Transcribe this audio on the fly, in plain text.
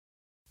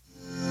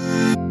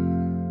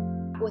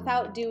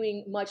without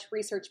doing much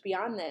research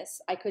beyond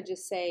this, I could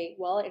just say,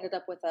 well, I ended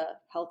up with a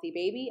healthy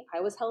baby. I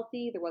was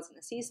healthy. There wasn't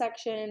a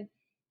C-section.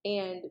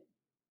 And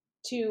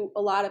to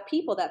a lot of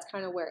people, that's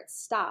kind of where it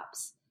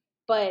stops.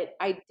 But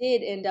I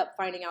did end up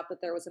finding out that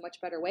there was a much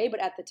better way.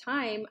 But at the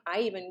time,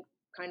 I even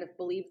kind of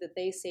believed that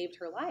they saved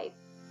her life.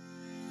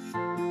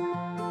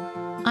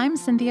 I'm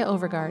Cynthia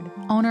Overgard,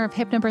 owner of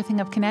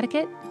Hypnobirthing of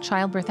Connecticut,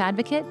 childbirth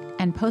advocate,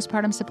 and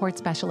postpartum support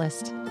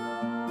specialist.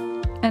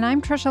 And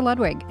I'm Trisha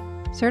Ludwig,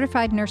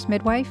 certified nurse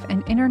midwife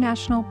and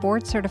international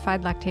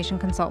board-certified lactation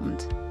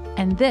consultant.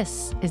 And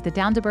this is the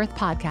Down to Birth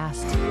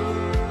podcast.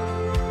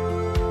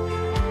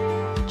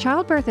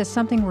 Childbirth is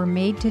something we're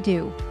made to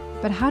do,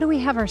 but how do we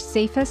have our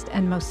safest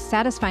and most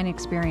satisfying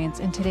experience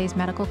in today's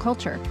medical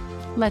culture?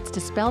 Let's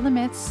dispel the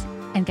myths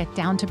and get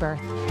down to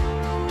birth.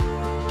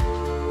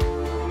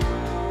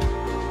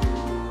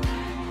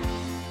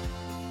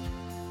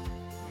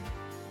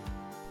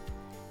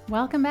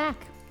 Welcome back.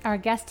 Our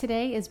guest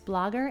today is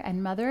blogger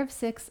and mother of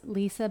 6,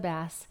 Lisa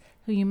Bass,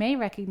 who you may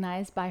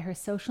recognize by her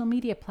social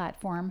media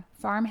platform,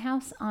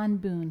 Farmhouse on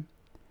Boone.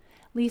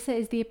 Lisa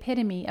is the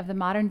epitome of the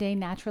modern-day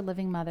natural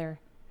living mother.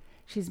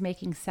 She's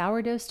making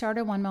sourdough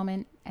starter one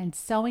moment and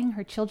sewing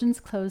her children's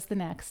clothes the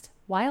next,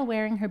 while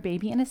wearing her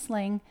baby in a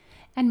sling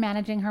and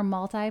managing her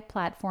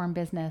multi-platform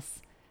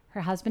business.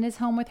 Her husband is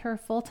home with her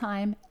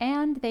full-time,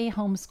 and they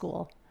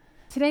homeschool.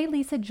 Today,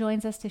 Lisa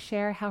joins us to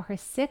share how her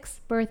 6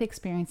 birth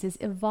experiences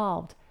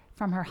evolved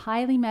from her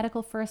highly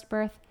medical first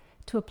birth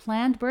to a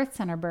planned birth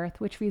center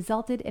birth, which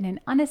resulted in an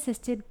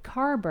unassisted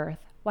car birth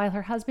while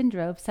her husband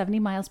drove 70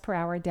 miles per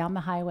hour down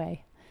the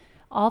highway.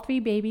 All 3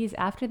 babies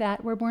after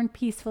that were born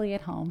peacefully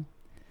at home.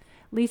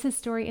 Lisa's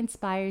story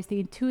inspires the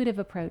intuitive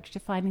approach to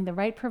finding the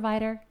right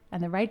provider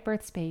and the right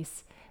birth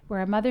space where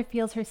a mother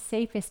feels her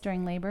safest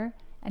during labor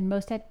and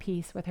most at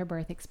peace with her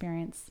birth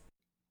experience.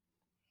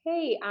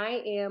 Hey,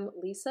 I am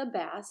Lisa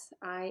Bass.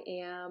 I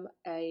am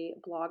a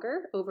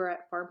blogger over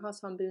at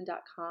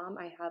farmhouseonboone.com.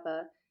 I have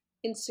a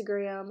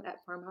Instagram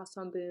at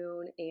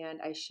farmhouseonboone, and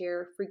I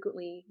share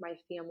frequently my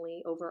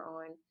family over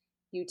on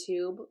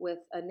YouTube with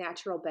a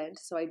natural bent.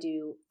 So I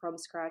do from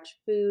scratch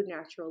food,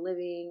 natural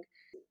living.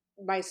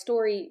 My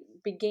story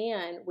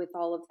began with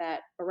all of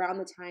that around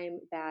the time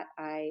that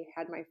I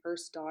had my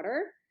first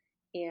daughter,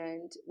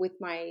 and with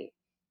my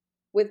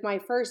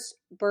first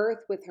birth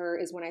with her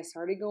is when I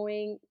started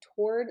going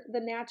toward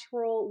the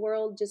natural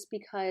world, just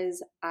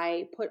because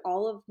I put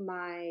all of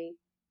my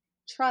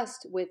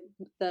trust with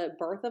the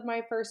birth of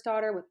my first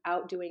daughter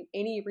without doing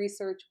any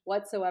research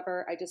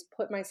whatsoever. I just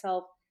put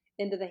myself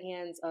into the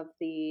hands of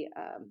the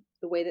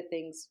way that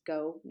things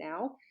go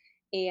now,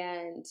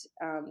 and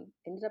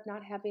ended up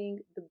not having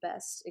the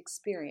best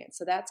experience.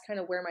 So that's kind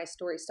of where my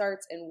story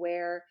starts and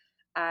where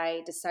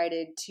I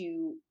decided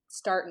to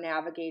start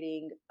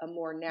navigating a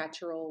more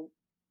natural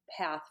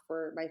path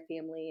for my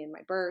family and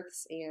my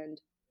births and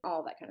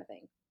all that kind of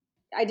thing.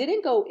 I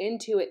didn't go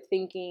into it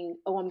thinking,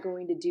 oh, I'm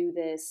going to do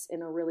this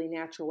in a really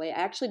natural way.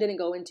 I actually didn't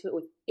go into it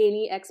with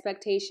any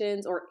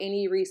expectations or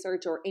any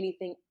research or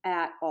anything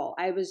at all.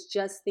 I was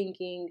just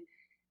thinking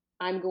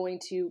I'm going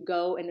to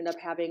go and end up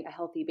having a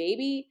healthy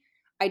baby.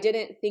 I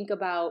didn't think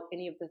about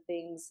any of the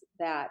things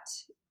that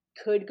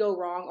could go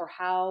wrong or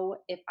how,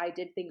 if I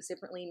did things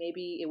differently,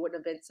 maybe it wouldn't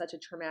have been such a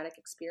traumatic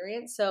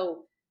experience.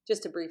 So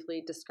just to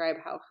briefly describe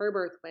how her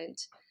birth went,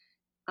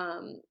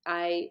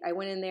 I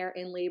went in there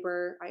in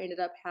labor. I ended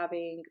up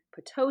having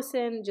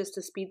Pitocin just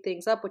to speed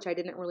things up, which I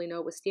didn't really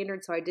know was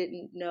standard. So I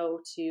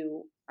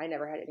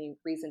never had any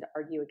reason to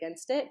argue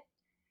against it.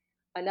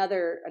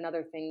 Another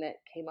thing that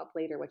came up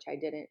later, which I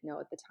didn't know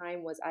at the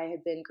time, was I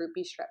had been group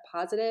B strep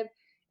positive.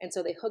 And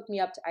so they hooked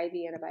me up to IV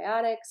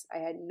antibiotics. I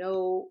had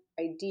no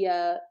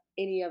idea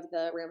any of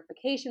the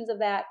ramifications of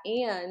that.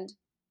 And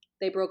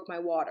they broke my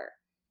water.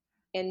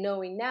 And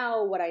knowing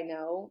now what I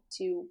know,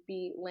 to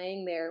be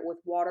laying there with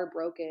water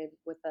broken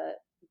with a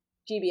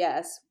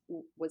GBS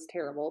was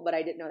terrible, but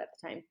I didn't know it at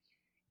the time.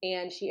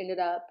 And she ended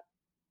up,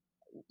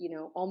 I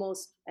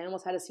almost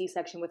had a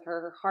C-section with her.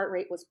 Her heart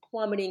rate was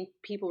plummeting.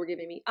 People were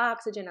giving me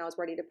oxygen. I was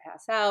ready to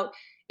pass out.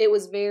 It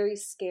was very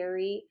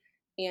scary.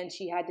 And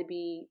she had to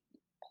be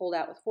pulled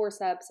out with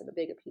forceps and a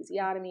big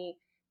episiotomy.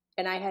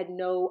 And I had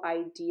no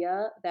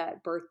idea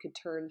that birth could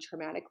turn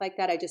traumatic like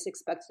that. I just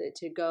expected it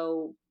to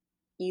go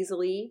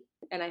easily,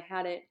 and I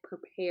hadn't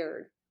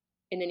prepared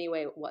in any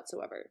way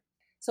whatsoever.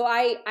 So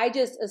I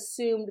just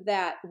assumed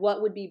that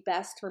what would be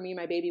best for me and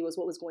my baby was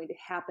what was going to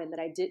happen, that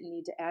I didn't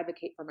need to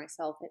advocate for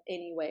myself in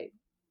any way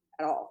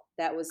at all.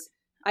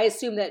 I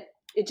assumed that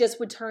it just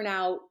would turn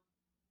out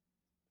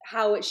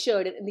how it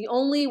should. And the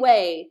only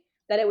way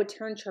that it would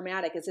turn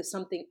traumatic is if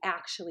something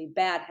actually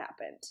bad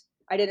happened.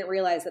 I didn't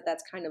realize that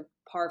that's kind of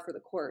par for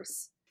the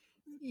course.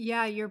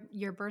 Yeah,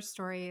 your birth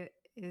story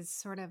is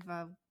sort of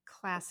a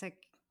classic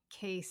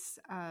case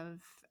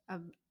of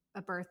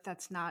a birth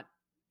that's not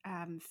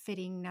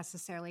fitting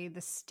necessarily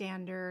the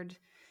standard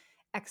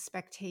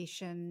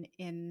expectation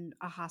in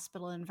a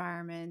hospital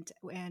environment,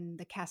 and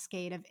the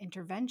cascade of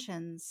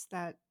interventions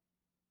that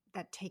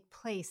take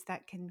place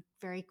that can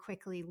very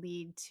quickly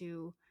lead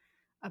to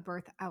a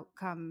birth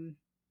outcome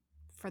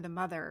for the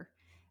mother,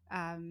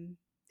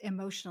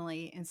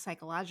 emotionally and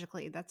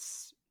psychologically.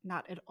 That's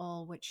not at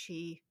all what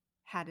she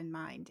had in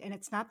mind. And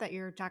it's not that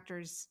your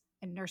doctors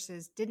and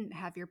nurses didn't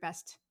have your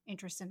best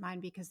interest in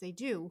mind, because they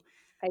do.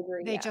 I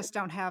agree. They Yeah. just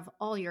don't have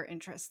all your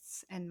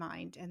interests in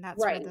mind. And that's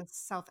where Right. the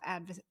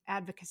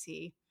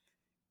self-advocacy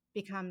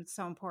becomes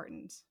so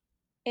important.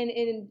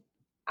 And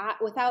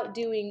without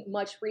doing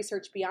much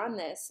research beyond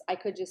this, I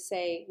could just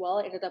say, well,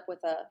 I ended up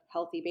with a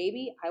healthy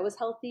baby. I was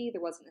healthy.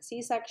 There wasn't a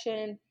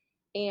C-section.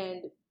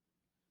 And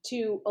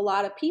to a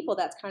lot of people,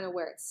 that's kind of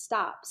where it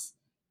stops.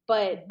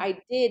 But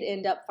I did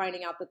end up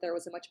finding out that there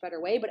was a much better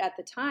way. But at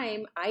the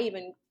time, I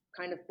even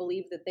kind of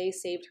believed that they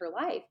saved her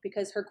life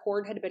because her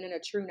cord had been in a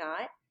true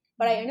knot.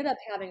 But I ended up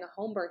having a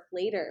home birth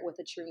later with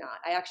a true knot.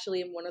 I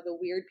actually am one of the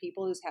weird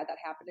people who's had that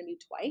happen to me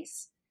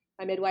twice.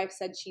 My midwife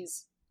said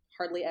she's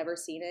hardly ever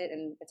seen it,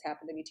 and it's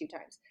happened to me 2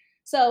 times.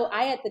 So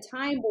I, at the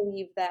time,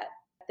 believed that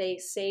they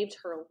saved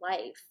her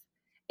life,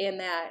 and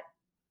that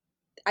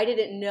I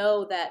didn't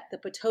know that the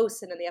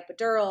Pitocin and the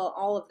epidural,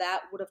 all of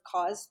that would have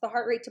caused the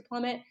heart rate to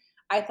plummet.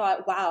 I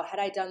thought, wow, had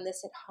I done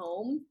this at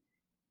home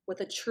with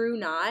a true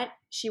knot,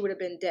 she would have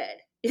been dead.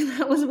 And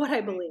that was what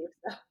I believed.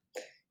 So,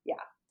 yeah.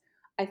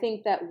 I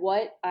think that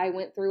what I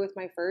went through with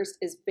my first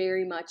is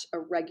very much a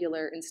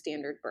regular and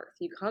standard birth.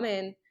 You come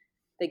in,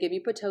 they give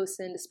you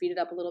Pitocin to speed it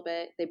up a little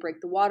bit. They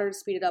break the water to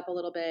speed it up a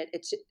little bit.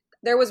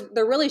 There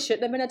really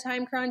shouldn't have been a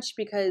time crunch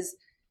because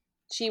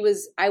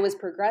I was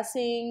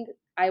progressing.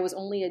 I was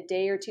only a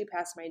day or 2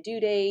 past my due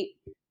date.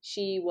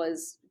 She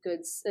was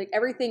good. Like,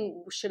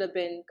 everything should have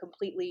been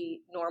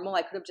completely normal.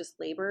 I could have just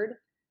labored,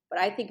 but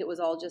I think it was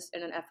all just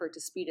in an effort to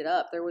speed it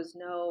up. There was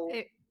no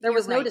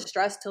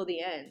distress till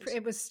the end.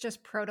 It was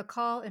just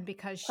protocol. And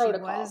because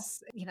protocol. She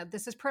was,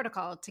 this is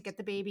protocol to get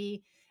the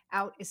baby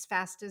out as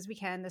fast as we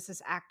can. This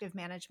is active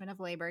management of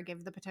labor.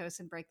 Give the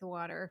Pitocin, break the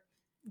water.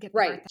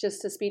 Right,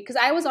 just to speed, because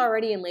I was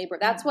already in labor.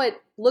 That's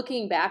what,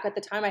 looking back at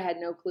the time, I had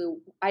no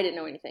clue. I didn't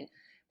know anything.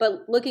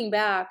 But looking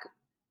back,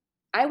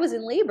 I was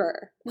in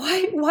labor.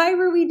 Why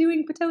were we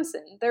doing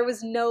Pitocin? There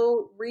was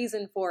no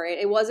reason for it.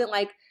 It wasn't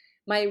like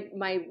my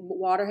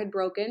water had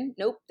broken.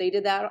 Nope, they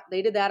did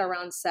that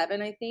around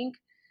 7, I think.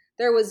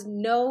 There was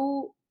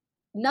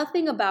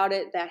nothing about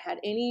it that had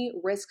any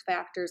risk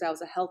factors. I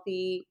was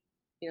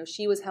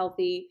she was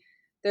healthy.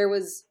 There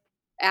was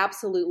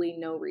absolutely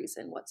no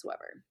reason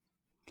whatsoever.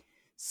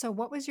 So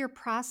what was your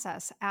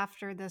process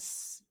after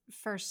this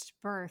first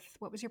birth?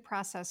 What was your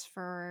process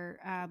for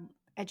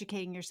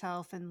educating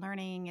yourself and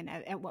learning? And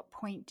at what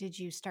point did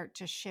you start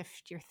to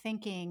shift your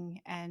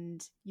thinking?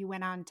 And you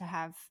went on to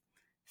have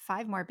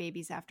 5 more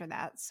babies after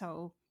that.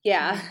 So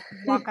yeah,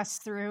 walk us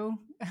through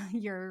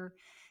your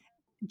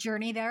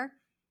journey there.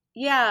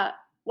 Yeah.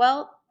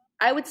 Well,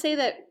 I would say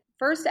that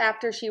first,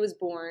 after she was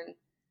born,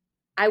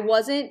 I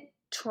wasn't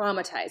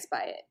traumatized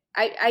by it.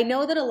 I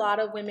know that a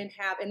lot of women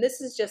have, and this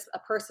is just a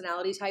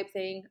personality type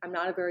thing. I'm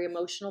not a very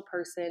emotional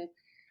person.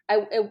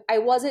 I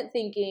wasn't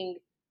thinking,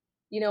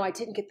 I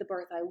didn't get the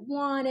birth I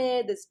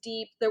wanted, this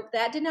deep,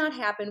 that did not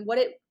happen.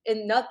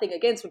 And nothing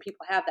against when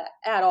people have that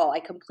at all. I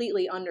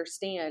completely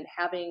understand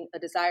having a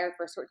desire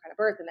for a certain kind of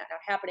birth and that not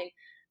happening.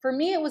 For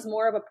me, it was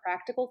more of a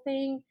practical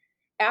thing.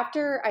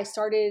 After I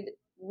started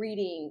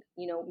reading,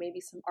 maybe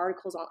some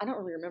articles on, I don't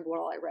really remember what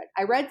all I read.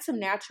 I read some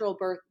natural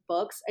birth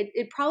books.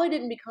 It probably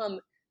didn't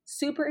become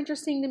super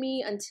interesting to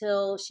me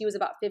until she was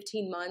about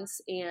 15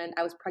 months and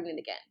I was pregnant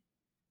again.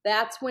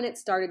 That's when it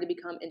started to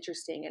become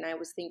interesting. And I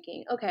was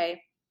thinking,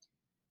 okay,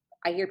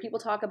 I hear people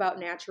talk about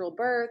natural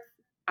birth.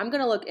 I'm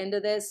going to look into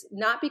this,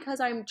 not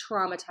because I'm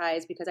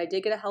traumatized, because I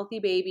did get a healthy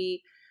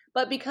baby,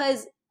 but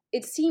because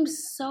it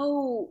seems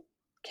so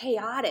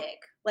chaotic.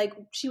 Like,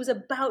 she was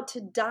about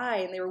to die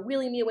and they were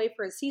wheeling me away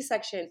for a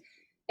C-section.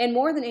 And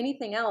more than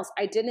anything else,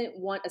 I didn't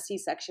want a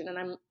C-section.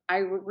 And I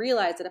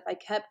realized that if I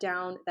kept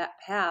down that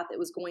path, it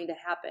was going to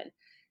happen.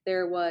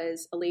 There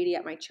was a lady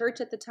at my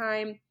church at the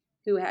time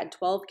who had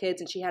 12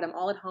 kids and she had them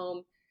all at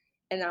home.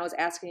 And I was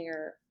asking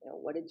her,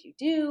 what did you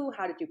do?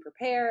 How did you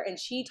prepare? And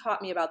she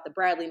taught me about the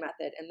Bradley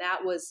method. And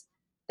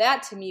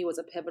that to me was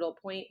a pivotal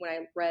point when I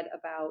read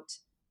about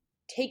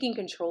taking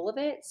control of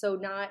it. So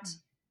not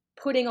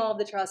putting all of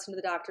the trust into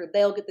the doctor,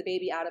 they'll get the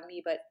baby out of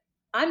me, but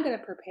I'm going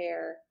to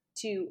prepare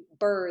to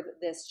birth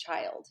this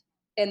child.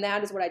 And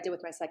that is what I did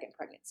with my second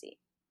pregnancy.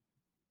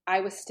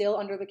 I was still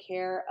under the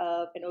care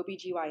of an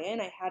OBGYN.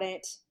 I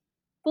hadn't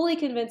fully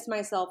convinced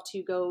myself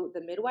to go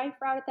the midwife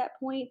route at that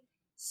point.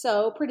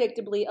 So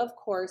predictably, of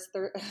course,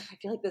 I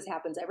feel like this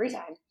happens every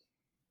time.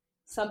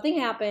 Something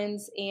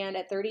happens, and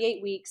at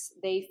 38 weeks,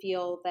 they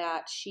feel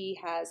that she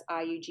has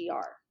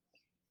IUGR.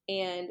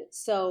 And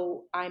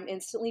so I'm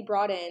instantly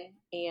brought in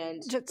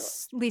and...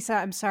 Just, Lisa,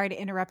 I'm sorry to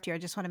interrupt you. I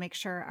just want to make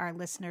sure our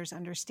listeners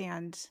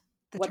understand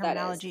the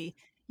terminology.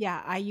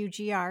 Yeah,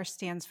 IUGR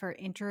stands for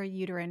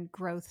intrauterine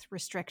growth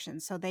restriction.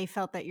 So they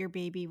felt that your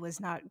baby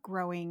was not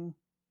growing...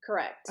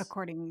 Correct.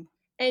 According...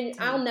 And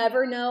I'll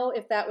never know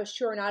if that was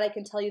true or not. I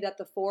can tell you that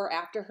the 4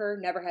 after her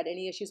never had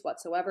any issues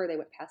whatsoever. They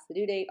went past the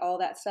due date, all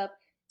that stuff.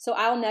 So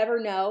I'll never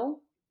know.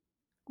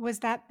 Was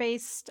that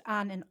based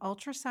on an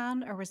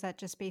ultrasound, or was that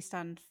just based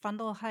on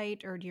fundal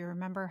height, or do you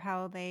remember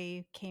how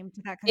they came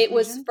to that It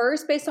was conclusion?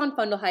 first based on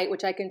fundal height,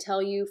 which I can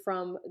tell you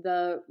from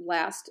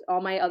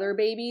all my other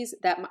babies,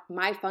 that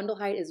my fundal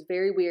height is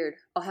very weird.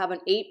 I'll have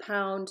an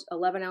 8-pound,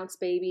 11-ounce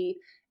baby,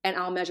 and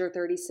I'll measure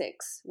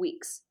 36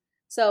 weeks.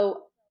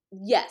 So,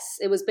 yes,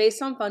 it was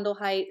based on fundal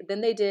height. Then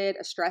they did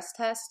a stress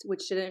test,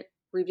 which didn't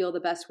reveal the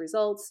best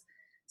results.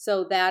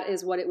 So, that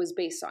is what it was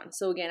based on.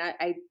 So, again,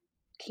 I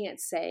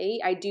can't say.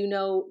 I do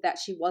know that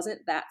she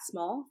wasn't that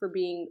small for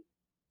being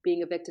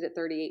evicted at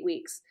 38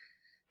 weeks.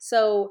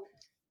 So,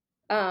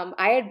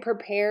 I had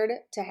prepared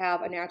to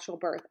have a natural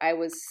birth. I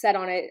was set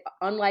on it.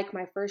 Unlike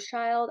my first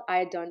child, I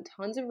had done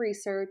tons of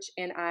research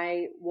and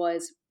I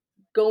was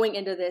going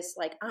into this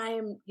like,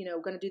 I'm,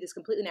 going to do this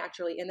completely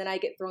naturally. And then I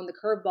get thrown the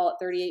curveball at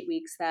 38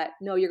 weeks that,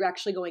 no, you're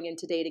actually going in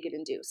today to get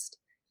induced.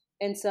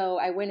 And so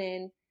I went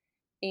in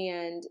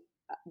and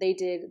they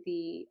did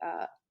the,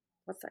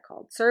 what's that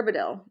called?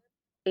 Cervidil.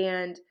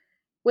 And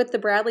with the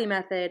Bradley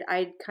method,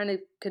 I kind of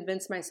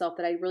convinced myself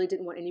that I really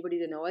didn't want anybody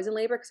to know I was in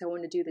labor because I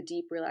wanted to do the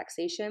deep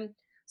relaxation.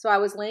 So I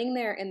was laying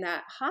there in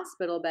that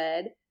hospital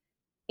bed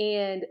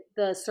and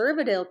the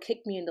Cervidil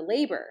kicked me into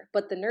labor,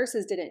 but the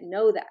nurses didn't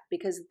know that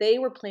because they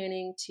were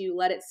planning to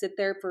let it sit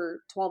there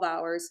for 12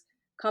 hours,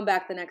 come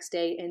back the next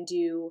day and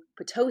do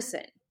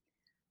Pitocin.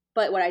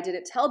 But what I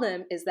didn't tell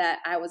them is that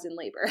I was in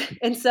labor.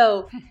 And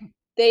so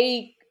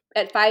they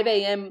at 5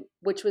 a.m.,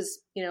 which was,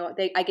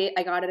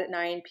 I got it at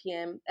 9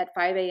 p.m. At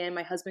 5 a.m.,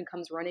 my husband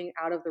comes running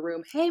out of the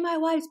room. Hey, my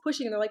wife's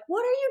pushing. And they're like,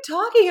 what are you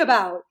talking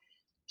about?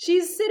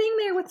 She's sitting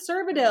there with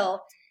Cervidil.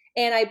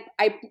 And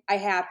I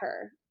had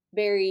her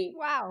very,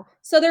 Wow.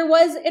 So there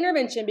was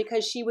intervention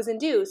because she was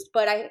induced.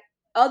 But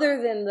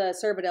other than the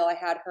Cervidil, I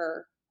had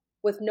her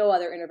with no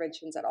other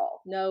interventions at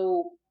all.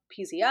 No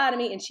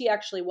episiotomy. And she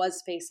actually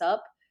was face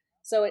up.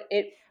 So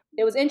it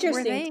was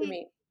interesting to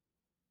me.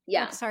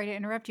 Yeah. Oh, sorry to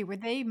interrupt you. Were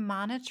they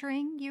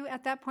monitoring you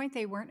at that point?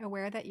 They weren't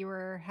aware that you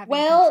were having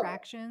Well,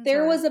 contractions?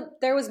 there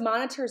was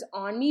monitors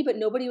on me, but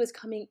nobody was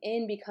coming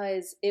in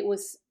because it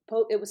was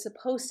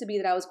supposed to be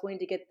that I was going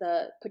to get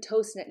the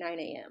Pitocin at 9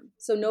 a.m.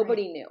 So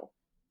nobody knew,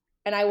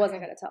 and I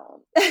wasn't going to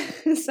tell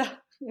them. So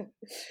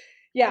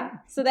yeah,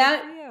 so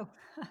that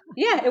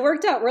yeah, it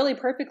worked out really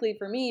perfectly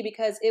for me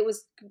because it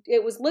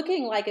was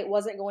looking like it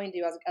wasn't going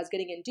to. I was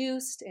getting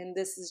induced, and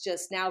this is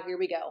just now here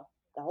we go,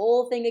 the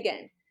whole thing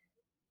again.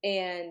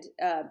 And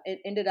it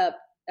ended up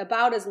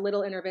about as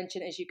little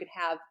intervention as you could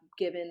have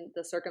given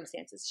the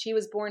circumstances. She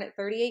was born at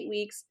 38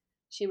 weeks.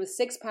 She was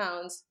 6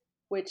 pounds,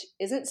 which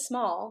isn't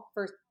small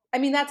for,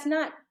 that's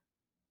not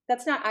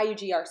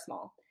IUGR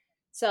small.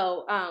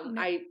 So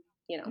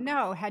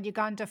No, had you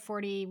gone to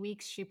 40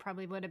 weeks, she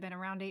probably would have been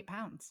around 8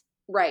 pounds.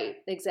 Right,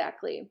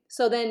 exactly.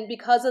 So then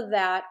because of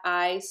that,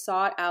 I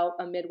sought out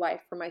a midwife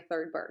for my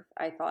third birth.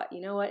 I thought,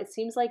 you know what, it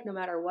seems like no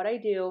matter what I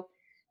do,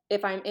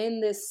 if I'm in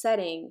this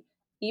setting,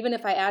 even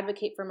if I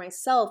advocate for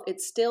myself, it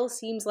still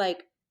seems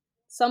like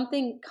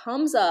something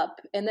comes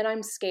up and then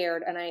I'm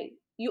scared. And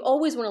you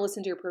always want to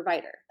listen to your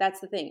provider.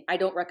 That's the thing. I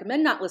don't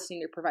recommend not listening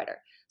to your provider.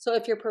 So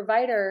if your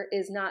provider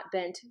is not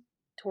bent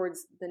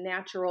towards the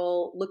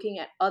natural, looking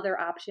at other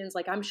options,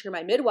 like I'm sure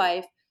my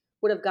midwife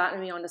would have gotten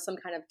me onto some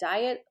kind of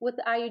diet with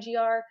the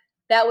IUGR,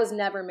 that was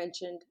never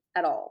mentioned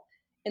at all.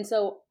 And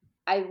so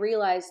I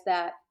realized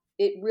that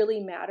it really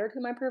mattered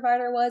who my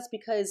provider was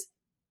because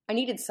I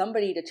needed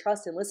somebody to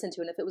trust and listen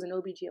to. And if it was an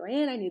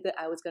OBGYN, I knew that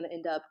I was going to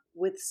end up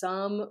with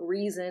some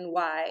reason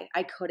why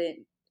I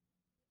couldn't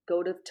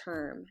go to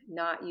term,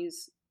 not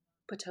use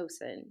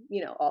Pitocin,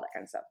 all that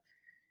kind of stuff.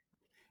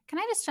 Can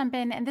I just jump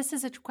in? And this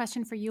is a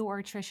question for you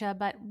or Tricia,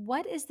 but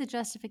what is the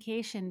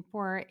justification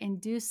for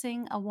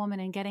inducing a woman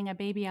and getting a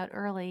baby out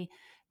early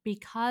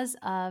because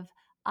of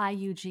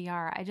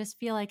IUGR? I just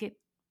feel like it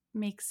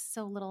makes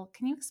so little.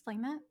 Can you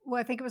explain that? Well,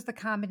 I think it was the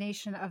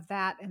combination of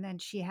that, and then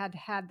she had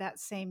that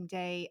same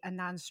day a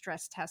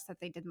non-stress test that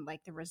they didn't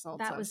like the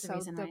results of. That was the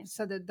reason.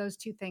 So those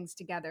two things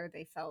together,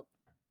 they felt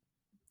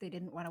they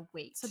didn't want to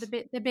wait. So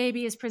the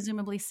baby is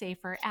presumably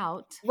safer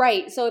out,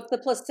 right? So if the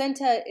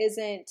placenta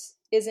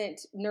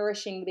isn't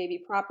nourishing the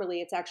baby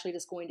properly, it's actually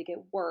just going to get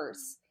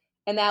worse.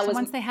 And that was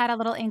once they had a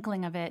little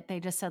inkling of it, they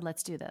just said,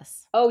 "Let's do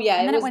this." Oh yeah,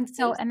 and then it went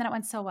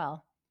so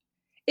well.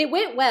 It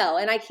went well,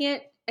 and I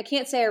can't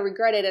say I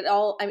regret it at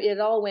all. It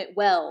all went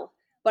well,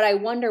 but I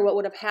wonder what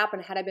would have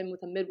happened had I been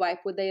with a midwife.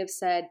 Would they have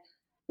said,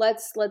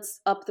 let's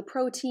up the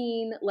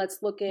protein, let's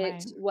look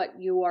at what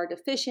you are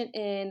deficient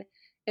in,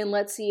 and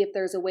let's see if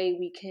there's a way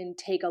we can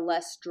take a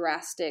less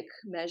drastic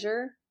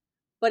measure.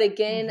 But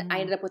again, I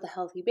ended up with a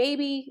healthy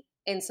baby,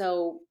 and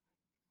so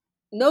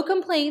no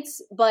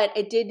complaints, but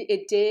it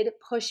did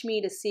push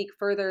me to seek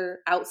further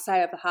outside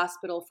of the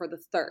hospital for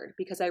the third,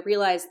 because I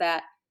realized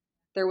that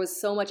there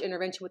was so much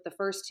intervention with the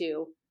first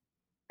two.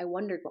 I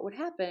wondered what would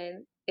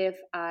happen if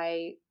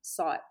I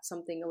sought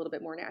something a little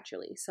bit more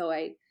naturally. So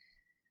I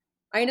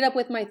I ended up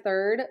with my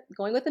third,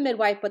 going with the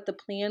midwife, but the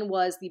plan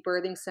was the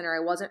birthing center.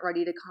 I wasn't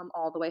ready to come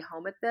all the way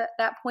home at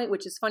that point,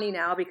 which is funny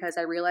now because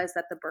I realized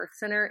that the birth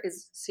center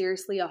is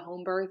seriously a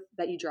home birth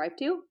that you drive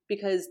to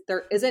because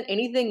there isn't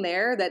anything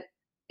there that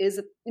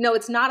is,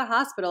 it's not a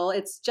hospital.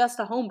 It's just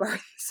a home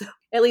birth. So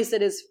at least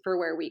it is for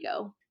where we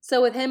go.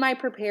 So with him, I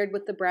prepared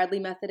with the Bradley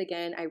method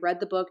again. I read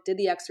the book, did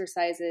the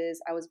exercises.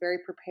 I was very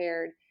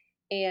prepared.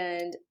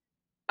 And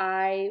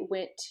I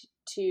went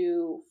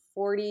to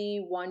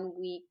 41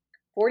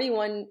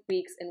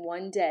 weeks in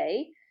one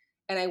day,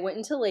 and I went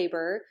into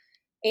labor,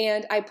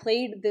 and I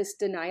played this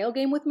denial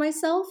game with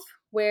myself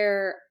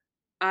where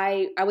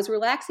I was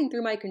relaxing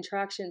through my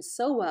contractions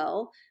so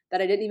well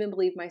that I didn't even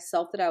believe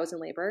myself that I was in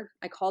labor.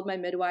 I called my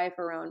midwife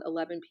around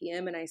 11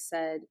 p.m. and I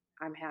said,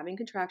 I'm having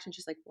contractions.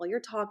 She's like, well, you're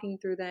talking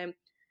through them.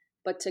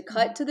 But to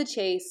cut to the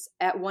chase,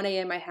 at 1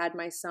 a.m., I had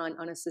my son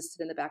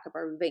unassisted in the back of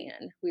our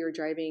van. We were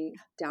driving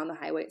down the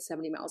highway at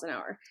 70 miles an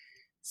hour.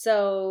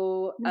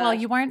 So, well,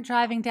 you weren't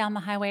driving down the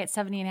highway at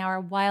 70 an hour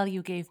while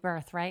you gave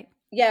birth, right?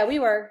 Yeah, we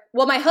were.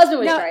 Well, my husband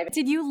was driving.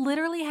 Did you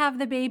literally have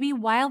the baby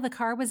while the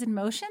car was in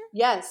motion?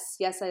 Yes,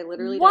 I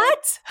literally did.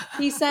 What?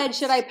 He said,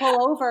 should I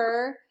pull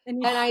over?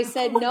 And I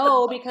said,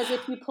 no, because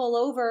if you pull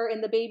over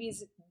and the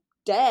baby's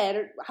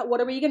dead, what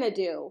are we going to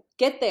do?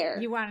 Get there.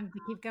 You wanted to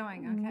keep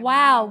going. Okay.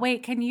 Wow.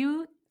 Wait, can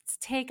you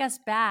take us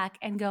back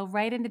and go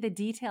right into the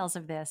details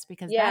of this?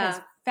 Because that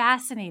is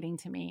fascinating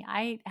to me.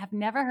 I have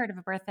never heard of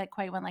a birth that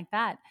quite went like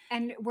that.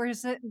 And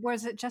was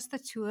it just the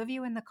two of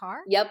you in the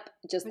car? Yep,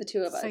 just the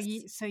two of us.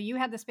 So you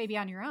had this baby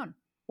on your own?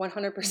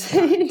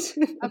 100%.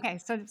 Okay,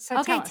 so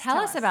tell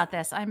us about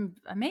this. I'm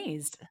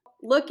amazed.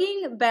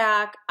 Looking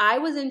back, I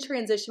was in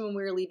transition when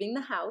we were leaving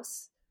the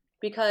house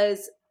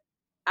because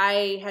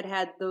I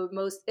had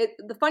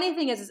the funny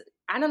thing is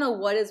I don't know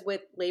what is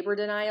with labor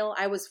denial.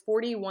 I was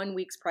 41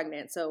 weeks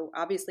pregnant. So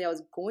obviously I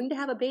was going to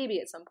have a baby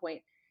at some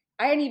point.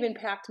 I hadn't even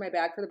packed my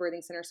bag for the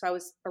birthing center. So I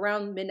was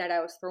around midnight,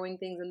 I was throwing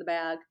things in the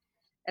bag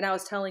and I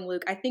was telling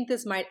Luke, I think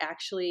this might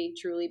actually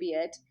truly be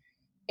it.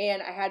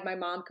 And I had my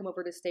mom come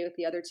over to stay with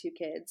the other two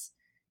kids.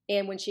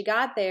 And when she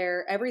got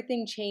there,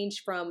 everything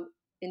changed from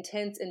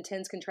intense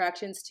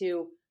contractions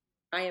to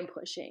I am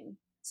pushing.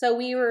 So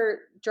we were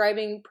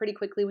driving pretty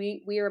quickly.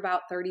 We were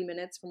about 30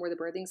 minutes from where the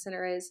birthing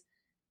center is.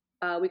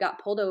 We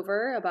got pulled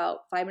over about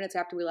 5 minutes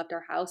after we left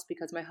our house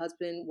because my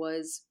husband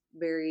was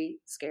very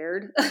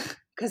scared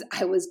because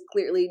I was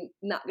clearly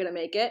not going to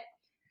make it.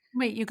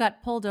 Wait, you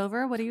got pulled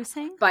over? What are you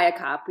saying? By a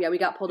cop. Yeah, we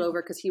got pulled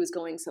over because he was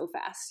going so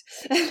fast.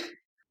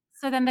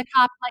 So then the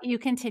cop let you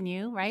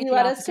continue, right? He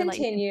let us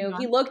continue.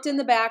 He looked in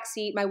the back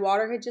seat. My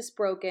water had just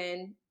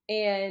broken.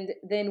 And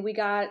then we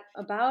got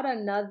about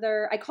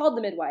I called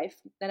the midwife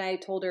and I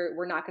told her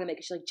we're not going to make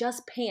it. She's like,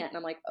 just pant. And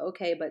I'm like,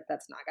 okay, but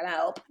that's not going to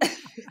help.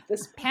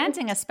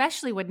 Panting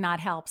especially would not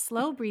help.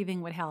 Slow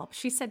breathing would help.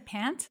 She said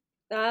pant?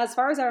 As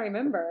far as I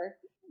remember.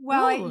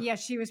 Well, yeah,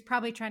 she was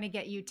probably trying to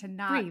get you to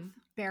not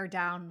bear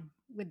down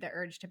with the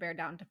urge to bear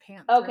down to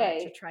pant.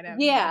 Okay. To try to,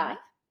 yeah.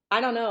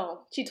 I don't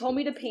know. She told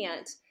me to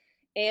pant.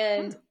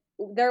 And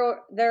there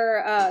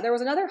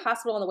was another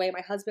hospital on the way.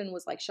 My husband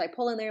was like, should I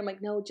pull in there? I'm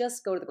like, no,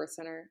 just go to the birth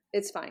center.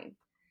 It's fine.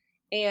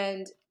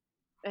 And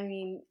I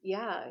mean,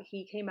 yeah,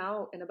 he came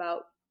out in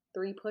about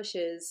 3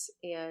 pushes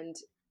and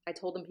I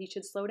told him he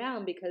should slow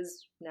down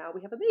because now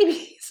we have a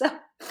baby. So,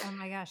 oh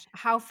my gosh.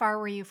 How far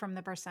were you from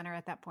the birth center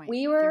at that point?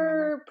 We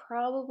were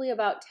probably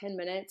about 10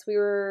 minutes. We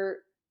were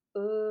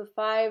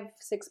 5-6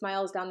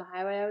 miles down the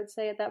highway, I would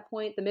say at that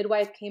point. The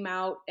midwife came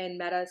out and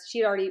met us.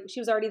 She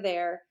was already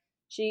there.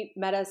 She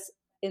met us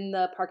in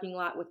the parking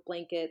lot with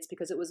blankets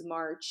because it was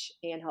March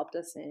and helped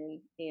us in.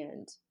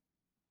 And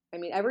I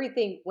mean,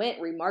 everything went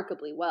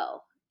remarkably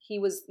well.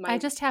 I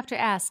just have to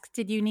ask,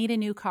 did you need a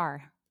new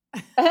car?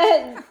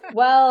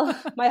 Well,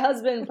 my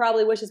husband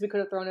probably wishes we could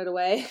have thrown it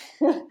away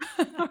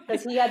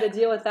because he had to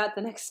deal with that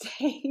the next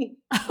day.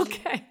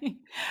 Okay.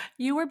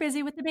 You were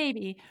busy with the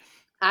baby.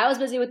 I was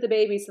busy with the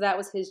baby, so that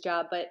was his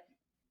job. But,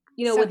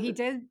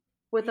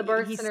 with the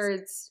birth center,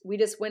 we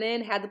just went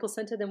in, had the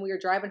placenta, then we were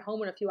driving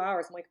home in a few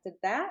hours. I'm like, did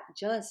that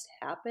just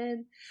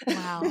happen?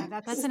 Wow,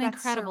 that's an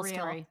incredible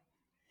story.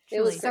 It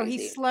was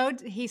crazy. So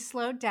he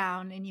slowed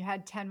down, and you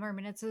had 10 more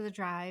minutes of the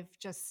drive.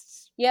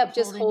 Just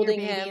holding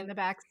your baby him in the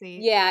back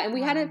seat. Yeah, and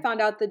we hadn't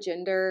found out the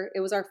gender.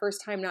 It was our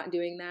first time not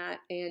doing that,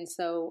 and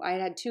so I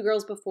had 2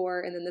 girls before,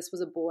 and then this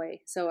was a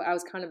boy. So I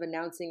was kind of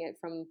announcing it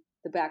from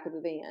the back of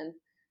the van.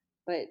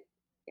 But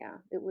yeah,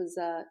 it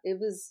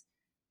was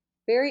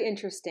very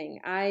interesting.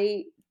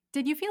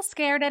 Did you feel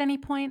scared at any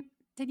point?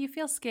 Did you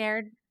feel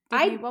scared?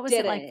 What was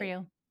it like for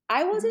you?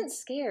 I wasn't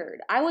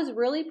scared. I was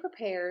really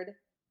prepared.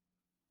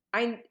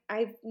 I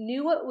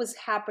knew what was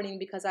happening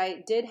because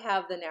I did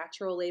have the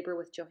natural labor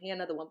with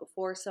Johanna, the one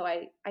before. So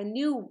I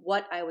knew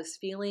what I was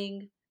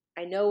feeling.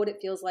 I know what it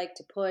feels like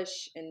to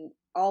push and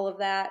all of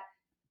that.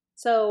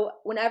 So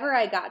whenever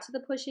I got to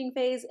the pushing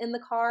phase in the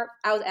car,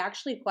 I was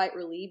actually quite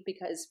relieved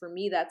because for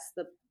me, that's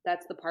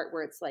the part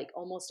where it's like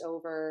almost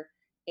over.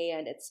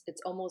 And it's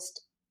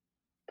almost,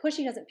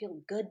 pushing doesn't feel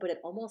good, but it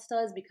almost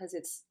does because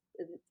it's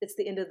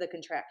the end of the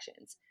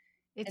contractions.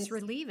 It's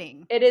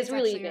relieving. It is It's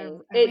actually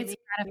relieving. It's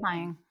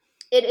gratifying.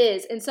 It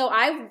is. And so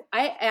I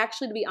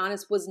actually, to be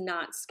honest, was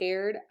not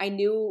scared. I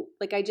knew,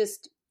 like, I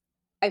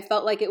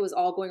felt like it was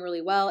all going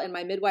really well. And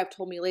my midwife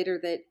told me later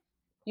that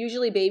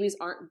usually babies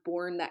aren't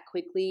born that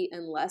quickly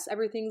unless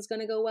everything's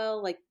going to go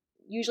well. Like,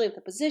 usually if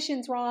the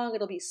position's wrong,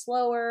 it'll be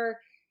slower.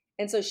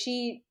 And so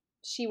she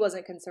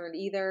wasn't concerned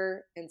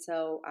either. And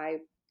so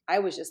I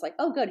was just like,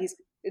 oh, good,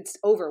 it's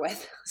over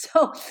with.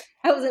 So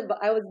I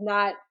was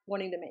not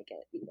wanting to make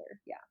it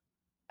either. Yeah.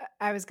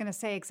 I was going to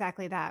say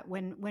exactly that.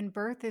 When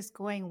birth is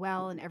going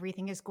well and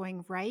everything is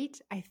going right,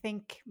 I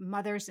think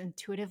mothers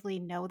intuitively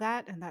know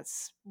that, and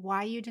that's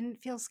why you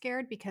didn't feel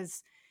scared,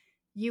 because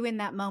you in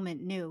that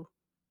moment knew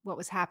what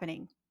was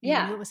happening. You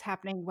knew it was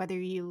happening whether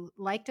you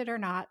liked it or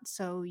not.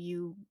 So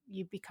you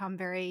become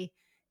very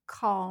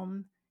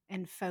calm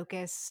and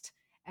focused,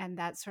 and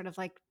that sort of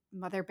like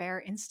mother bear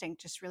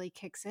instinct just really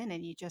kicks in,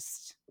 and you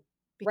just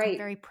become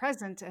very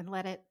present and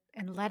let it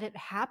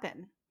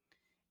happen.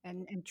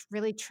 And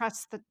really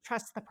trust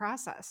the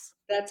process.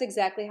 That's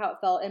exactly how it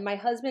felt. And my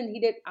husband,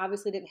 he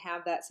obviously didn't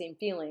have that same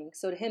feeling.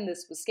 So to him,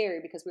 this was scary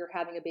because we were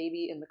having a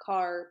baby in the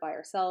car by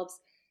ourselves.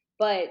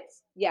 But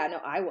yeah, no,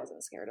 I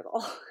wasn't scared at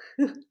all,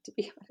 to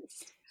be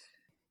honest.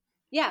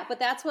 Yeah, but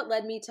that's what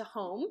led me to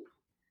home.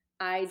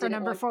 For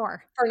number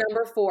 4,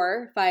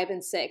 5,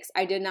 and 6,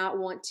 I did not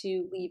want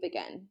to leave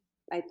again.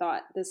 I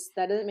thought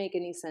that doesn't make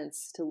any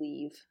sense to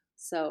leave.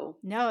 So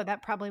no,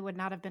 that probably would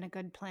not have been a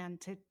good plan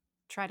to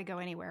try to go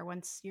anywhere.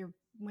 When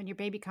your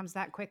baby comes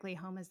that quickly,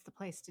 home is the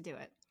place to do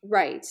it.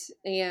 Right.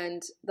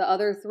 And the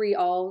other 3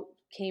 all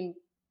came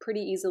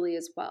pretty easily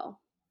as well.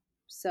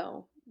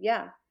 So,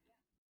 yeah.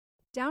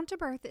 Down to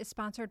Birth is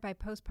sponsored by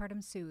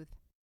Postpartum Soothe.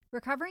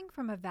 Recovering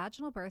from a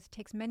vaginal birth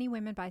takes many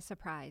women by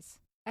surprise.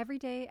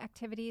 Everyday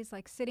activities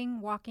like sitting,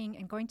 walking,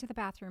 and going to the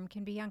bathroom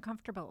can be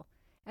uncomfortable,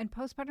 and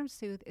Postpartum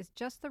Soothe is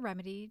just the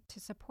remedy to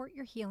support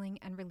your healing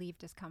and relieve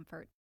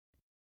discomfort.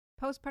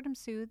 Postpartum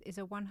Soothe is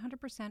a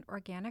 100%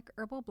 organic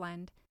herbal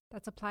blend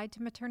that's applied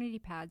to maternity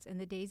pads in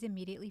the days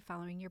immediately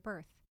following your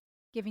birth,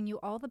 giving you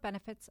all the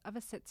benefits of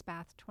a sitz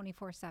bath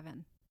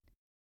 24/7.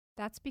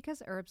 That's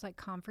because herbs like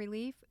comfrey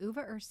leaf,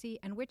 uva ursi,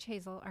 and witch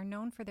hazel are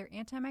known for their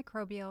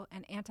antimicrobial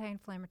and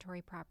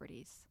anti-inflammatory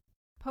properties.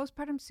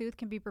 Postpartum Soothe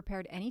can be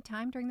prepared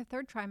anytime during the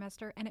 3rd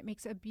trimester, and it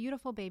makes a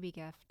beautiful baby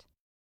gift.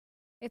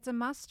 It's a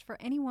must for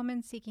any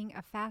woman seeking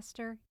a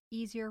faster,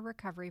 easier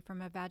recovery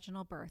from a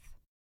vaginal birth.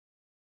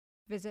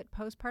 Visit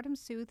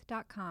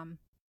postpartumsoothe.com.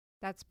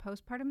 That's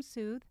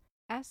postpartumsoothe,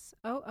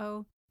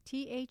 SOOTHE.com,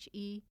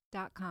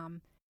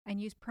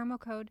 and use promo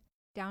code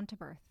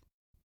DOWNTOBIRTH.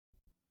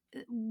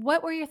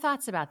 What were your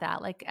thoughts about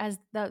that? Like, as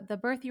the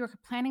birth you were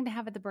planning to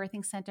have at the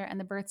birthing center and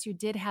the births you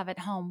did have at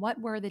home, what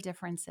were the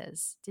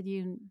differences?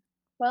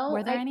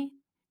 Were there any?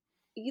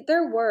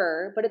 There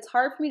were, but it's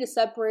hard for me to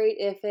separate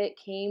if it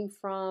came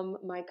from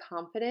my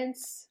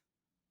confidence.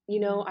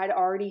 You know, I'd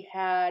already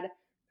had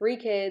 3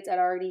 kids. I'd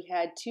already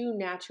had 2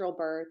 natural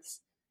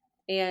births.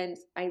 And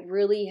I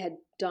really had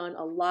done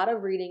a lot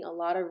of reading, a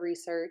lot of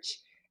research.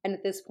 And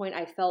at this point,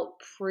 I felt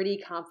pretty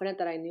confident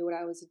that I knew what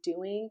I was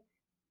doing.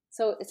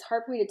 So it's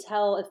hard for me to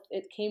tell if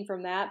it came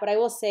from that. But I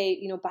will say,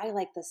 you know, by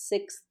like the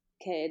 6th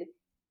kid,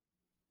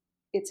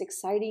 it's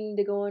exciting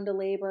to go into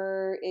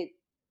labor.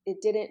 It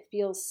didn't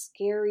feel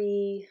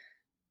scary.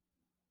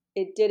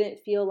 It didn't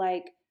feel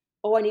like,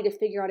 oh, I need to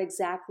figure out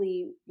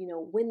exactly, you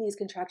know, when these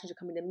contractions are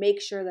coming to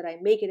make sure that I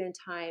make it in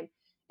time.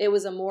 It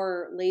was a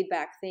more laid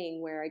back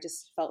thing where I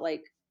just felt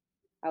like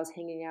I was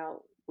hanging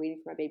out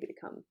waiting for my baby to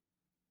come.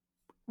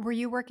 Were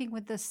you working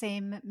with the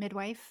same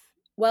midwife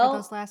for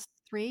those last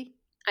 3?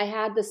 I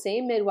had the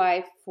same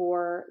midwife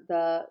for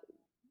the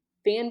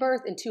van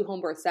birth and 2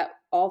 home births. That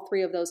all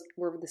 3 of those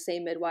were the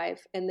same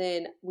midwife. And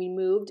then we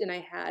moved and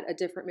I had a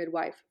different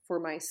midwife for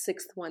my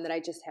 6th one that I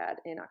just had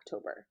in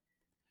October.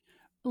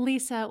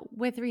 Lisa,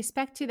 with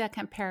respect to that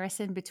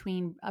comparison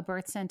between a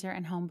birth center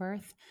and home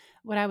birth,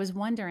 what I was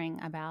wondering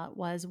about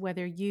was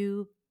whether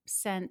you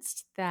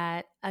sensed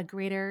that a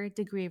greater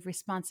degree of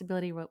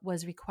responsibility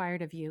was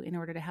required of you in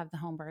order to have the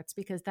home births,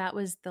 because that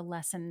was the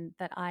lesson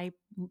that I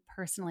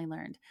personally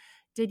learned.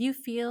 Did you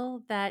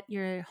feel that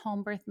your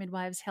home birth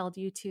midwives held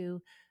you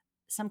to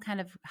some kind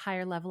of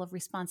higher level of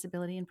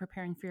responsibility in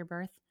preparing for your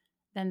birth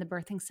than the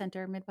birthing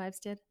center midwives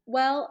did?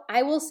 Well,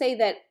 I will say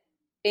that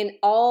in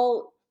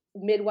all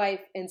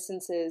midwife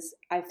instances,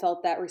 I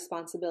felt that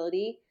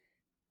responsibility.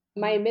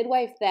 My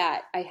midwife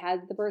that I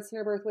had the birth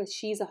center birth with,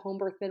 she's a home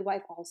birth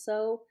midwife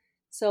also.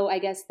 So I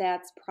guess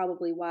that's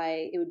probably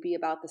why it would be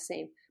about the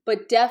same.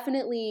 But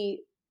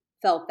definitely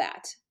felt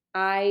that.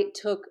 I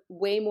took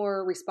way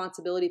more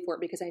responsibility for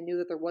it because I knew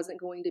that there wasn't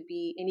going to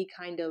be any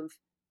kind of,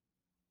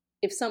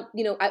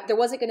 there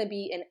wasn't going to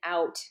be an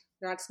out.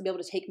 They're not just going to be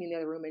able to take me in the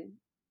other room and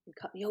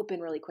cut me open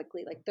really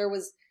quickly. Like there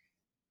was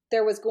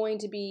going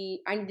to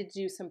be, I needed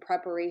to do some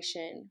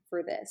preparation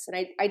for this. And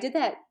I did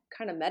that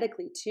kind of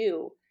medically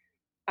too.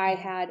 I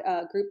had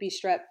a group B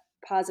strep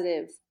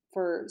positive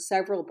for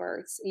several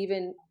births,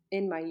 even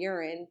in my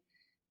urine.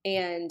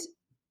 And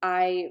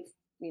I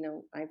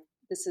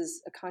this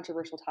is a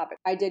controversial topic.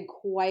 I did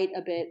quite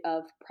a bit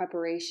of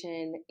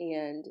preparation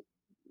and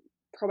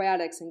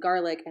probiotics and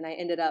garlic, and I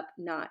ended up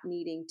not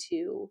needing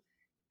to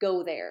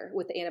go there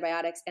with the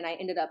antibiotics, and I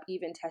ended up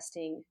even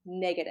testing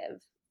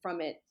negative from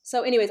it.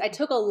 So anyways, I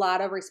took a lot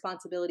of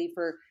responsibility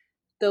for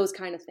those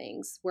kind of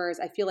things, whereas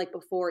I feel like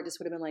before it just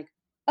would have been like,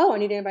 oh, I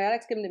need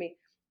antibiotics, give them to me.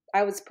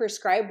 I was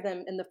prescribed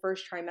them in the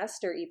first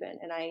trimester even,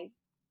 and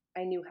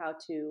I knew how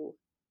to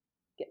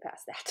get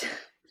past that.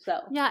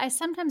 So yeah, I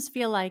sometimes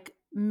feel like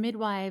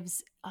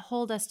midwives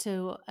hold us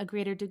to a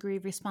greater degree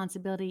of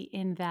responsibility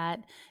in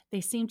that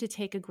they seem to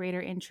take a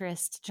greater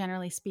interest,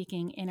 generally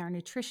speaking, in our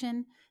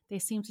nutrition. They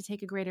seem to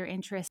take a greater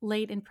interest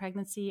late in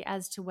pregnancy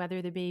as to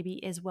whether the baby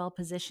is well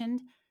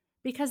positioned,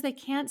 because they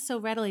can't so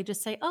readily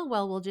just say, oh,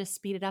 well, we'll just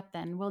speed it up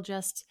then. We'll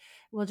just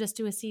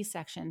do a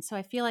C-section. So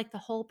I feel like the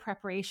whole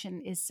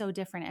preparation is so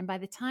different. And by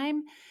the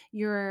time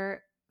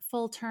you're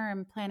full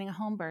term planning a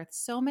home birth,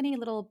 so many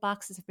little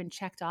boxes have been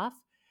checked off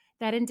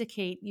that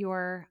indicate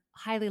you're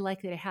highly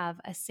likely to have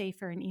a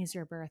safer and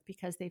easier birth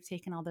because they've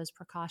taken all those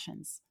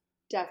precautions.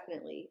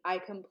 definitely, I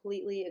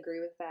completely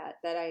agree with that.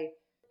 I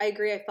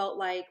agree. I felt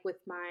like with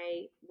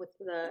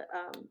the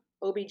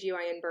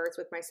OBGYN births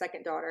with my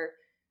second daughter,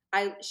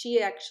 she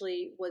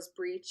actually was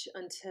breech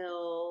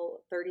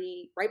until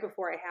 30, right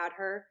before I had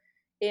her,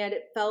 and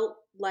it felt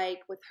like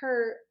with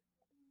her,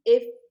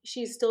 if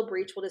she's still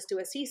breech, we'll just do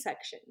a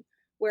C-section.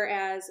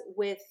 Whereas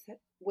with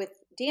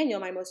Daniel,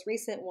 my most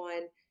recent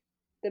one,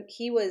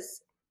 he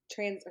was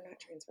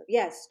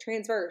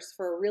transverse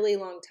for a really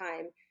long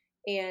time.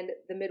 And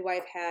the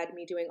midwife had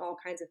me doing all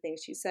kinds of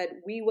things. She said,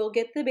 we will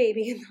get the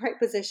baby in the right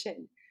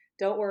position.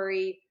 Don't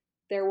worry.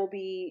 There will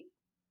be,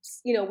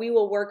 we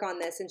will work on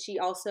this. And she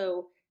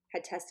also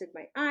had tested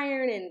my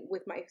iron. And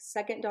with my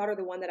second daughter,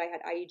 the one that I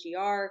had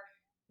IUGR,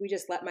 we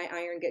just let my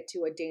iron get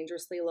to a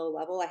dangerously low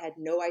level. I had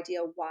no idea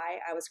why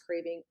I was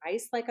craving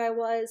ice like I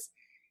was.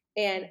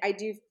 And I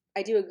do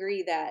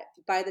agree that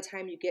by the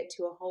time you get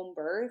to a home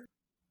birth,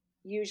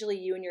 usually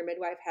you and your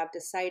midwife have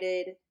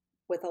decided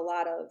with a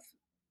lot of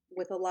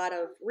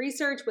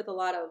research, with a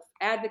lot of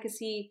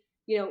advocacy,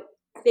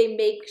 they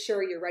make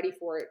sure you're ready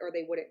for it or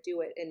they wouldn't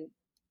do it. And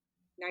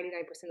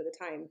 99% of the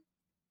time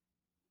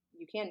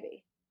you can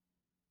be.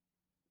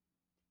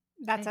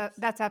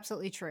 That's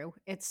absolutely true.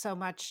 It's so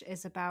much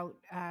is about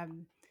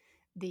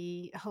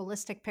the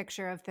holistic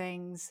picture of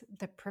things,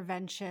 the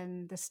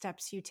prevention, the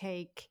steps you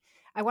take.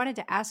 I wanted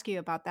to ask you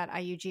about that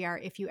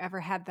IUGR, if you ever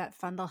had that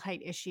fundal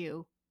height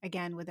issue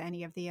again with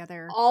any of the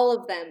other. All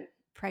of them.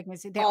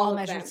 Pregnancy. They all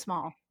measured them.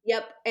 Small.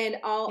 Yep. And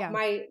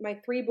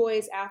my three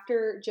boys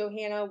after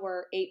Johanna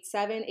were 8'7",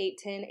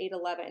 8'10",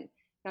 8'11".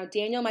 Now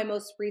Daniel, my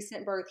most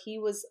recent birth, he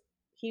was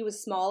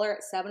smaller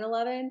at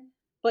 7'11",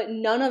 but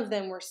none of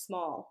them were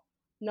small.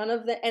 None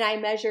of them, and I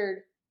measured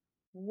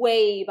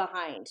way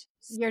behind.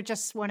 You're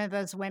just one of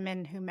those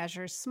women who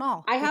measures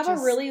small. I have a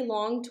really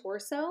long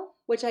torso,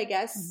 which I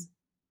guess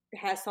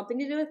has something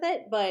to do with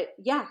it. But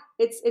yeah,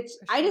 it's sure.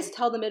 I just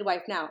tell the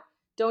midwife now,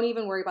 don't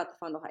even worry about the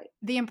fundal height.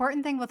 The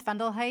important thing with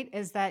fundal height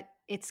is that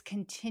it's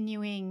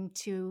continuing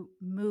to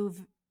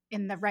move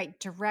in the right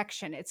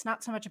direction. It's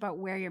not so much about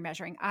where you're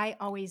measuring. I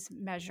always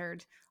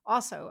measured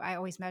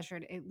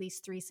at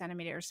least 3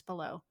 centimeters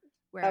below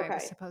where I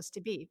was supposed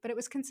to be, but it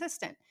was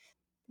consistent.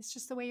 It's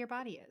just the way your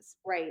body is.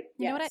 Right.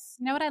 You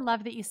know what I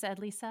love that you said,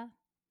 Lisa?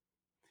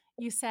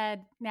 You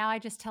said, now I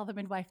just tell the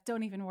midwife,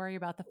 don't even worry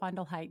about the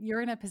fundal height.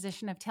 You're in a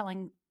position of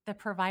telling the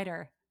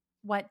provider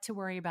what to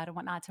worry about and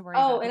what not to worry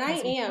about. Oh, and I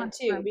am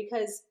too,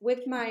 because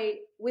with my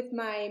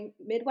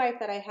midwife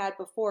that I had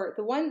before,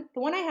 the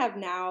one I have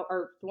now,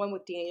 or the one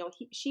with Daniel,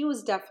 she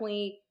was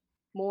definitely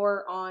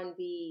more on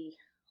the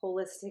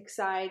holistic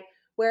side,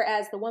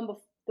 whereas the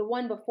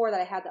one before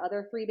that I had the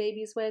other 3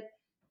 babies with,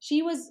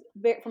 she was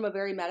from a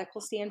very medical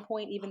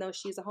standpoint, even though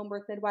she's a home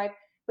birth midwife,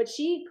 but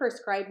she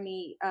prescribed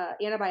me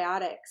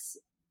antibiotics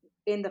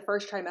in the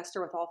first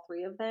trimester with all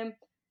 3 of them.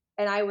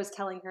 And I was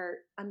telling her,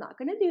 I'm not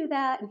going to do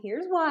that. And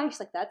here's why.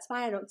 She's like, that's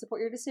fine. I don't support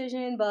your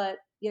decision. But,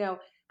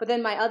 but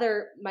then my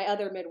other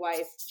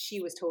midwife,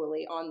 she was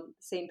totally on the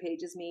same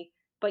page as me.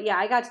 But yeah,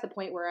 I got to the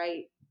point where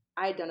I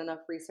had done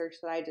enough research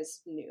that I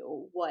just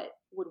knew what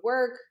would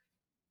work,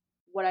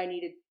 what I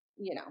needed,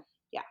 yeah.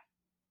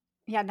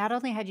 Yeah, not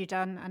only had you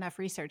done enough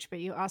research, but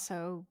you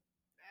also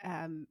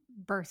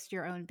birthed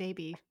your own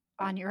baby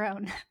on your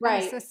own,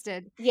 right?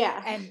 Unassisted.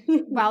 Yeah.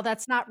 And while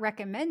that's not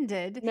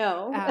recommended,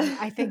 no,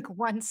 I think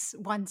once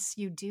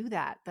you do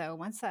that, though,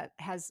 once that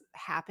has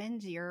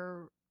happened,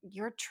 your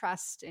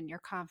trust and your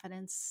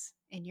confidence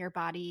in your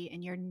body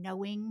and your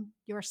knowing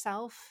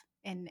yourself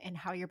and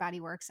how your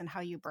body works and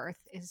how you birth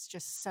is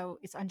just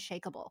it's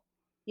unshakable.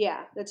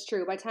 Yeah, that's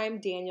true. By the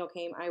time Daniel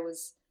came,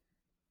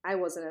 I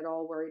wasn't at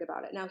all worried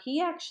about it. Now,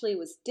 he actually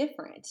was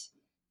different.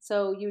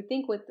 So you would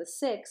think with the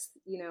 6th,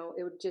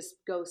 it would just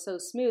go so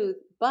smooth.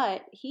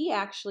 But he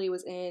actually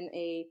was in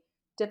a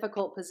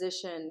difficult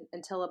position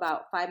until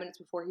about 5 minutes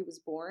before he was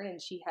born.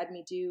 And she had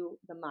me do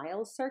the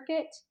Miles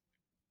circuit.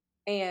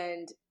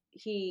 And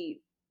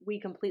we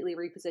completely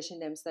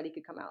repositioned him so that he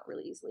could come out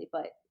really easily.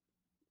 But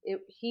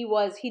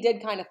he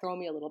did kind of throw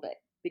me a little bit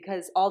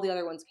because all the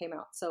other ones came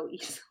out so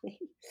easily.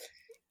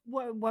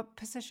 What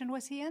position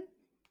was he in?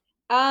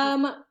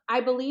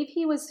 I believe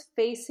he was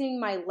facing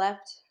my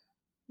left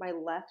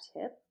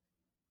hip,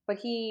 but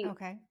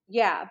Okay.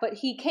 but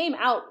he came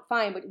out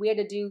fine, but we had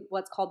to do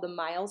what's called the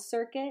Miles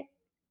circuit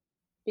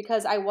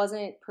because I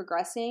wasn't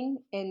progressing.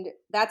 And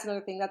that's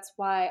another thing. That's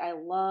why I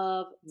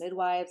love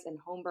midwives and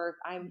home birth.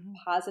 I'm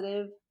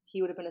positive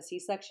he would have been a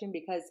C-section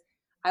because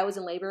I was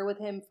in labor with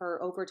him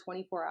for over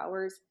 24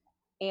 hours.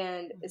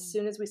 And as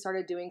soon as we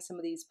started doing some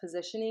of these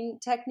positioning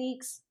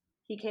techniques,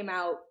 he came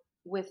out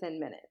within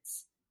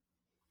minutes.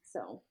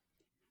 So,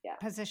 yeah.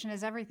 Position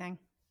is everything.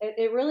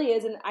 It really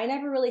is. And I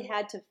never really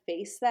had to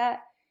face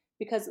that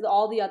because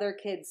all the other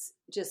kids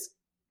just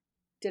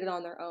did it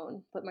on their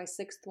own. But my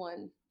sixth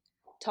one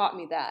taught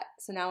me that.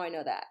 So now I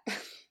know that.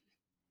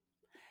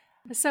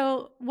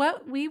 So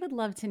what we would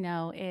love to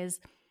know is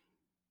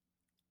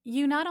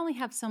you not only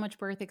have so much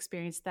birth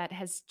experience that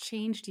has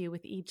changed you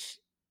with each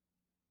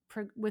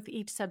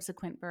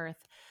subsequent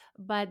birth,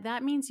 but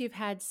that means you've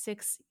had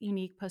 6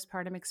 unique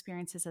postpartum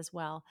experiences as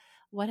well.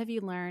 What have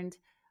you learned?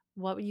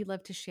 What would you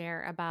love to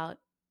share about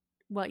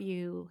what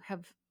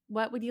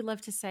would you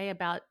love to say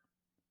about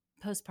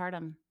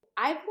postpartum?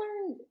 I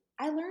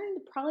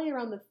learned probably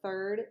around the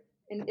third,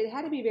 and it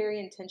had to be very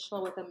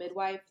intentional with a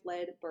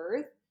midwife-led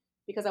birth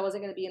because I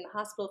wasn't going to be in the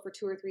hospital for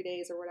 2 or 3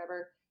 days or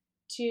whatever,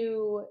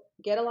 to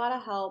get a lot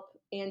of help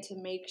and to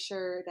make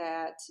sure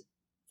that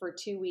for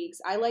 2 weeks,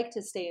 I like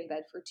to stay in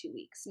bed for 2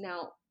 weeks.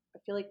 Now, I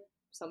feel like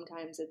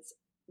sometimes it's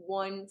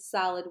one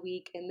solid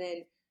week and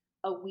then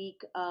a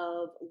week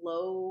of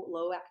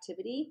low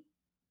activity.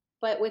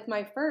 But with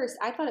my first,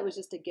 I thought it was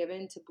just a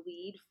given to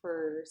bleed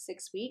for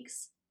 6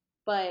 weeks.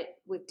 But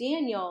with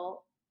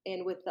Daniel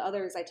and with the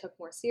others I took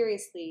more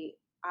seriously,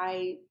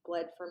 I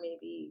bled for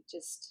maybe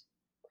just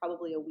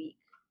probably a week.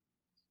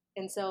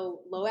 And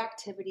so low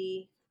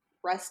activity,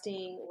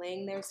 resting,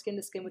 laying there skin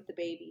to skin with the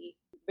baby,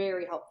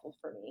 very helpful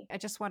for me. I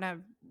just want to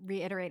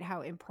reiterate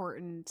how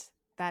important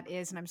that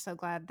is. And I'm so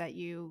glad that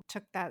you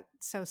took that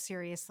so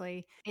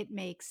seriously. It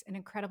makes an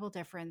incredible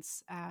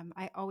difference.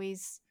 I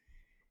always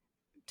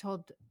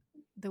told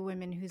the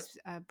women whose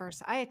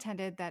births I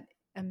attended that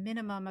a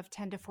minimum of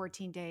 10 to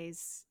 14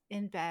 days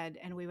in bed,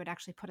 and we would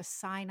actually put a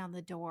sign on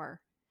the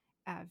door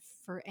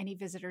for any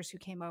visitors who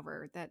came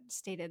over that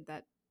stated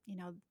that,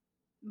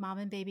 mom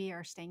and baby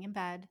are staying in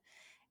bed.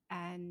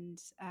 And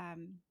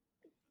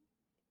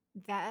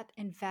that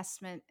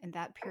investment in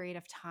that period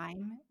of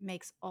time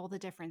makes all the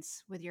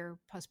difference with your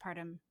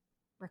postpartum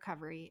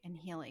recovery and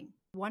healing.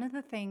 One of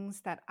the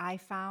things that I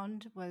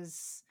found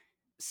was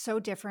so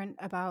different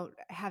about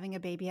having a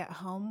baby at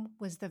home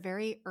was the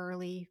very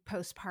early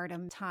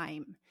postpartum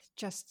time.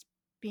 Just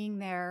being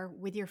there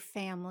with your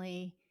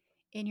family,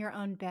 in your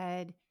own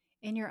bed,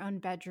 in your own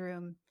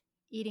bedroom,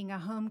 eating a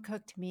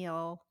home-cooked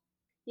meal.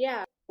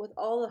 Yeah, with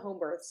all the home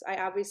births, I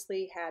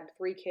obviously had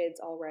 3 kids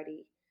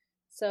already.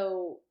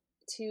 So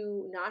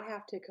to not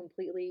have to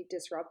completely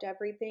disrupt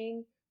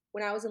everything,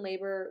 when I was in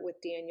labor with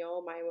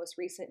Daniel, my most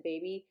recent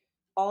baby,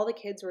 all the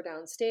kids were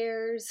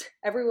downstairs.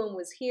 Everyone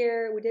was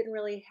here. We didn't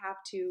really have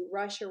to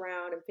rush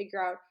around and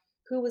figure out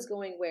who was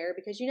going where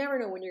because you never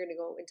know when you're going to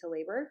go into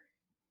labor.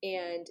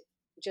 And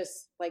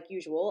just like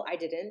usual, I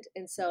didn't.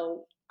 And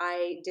so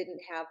I didn't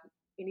have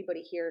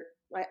anybody here.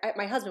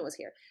 My husband was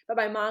here, but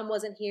my mom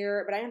wasn't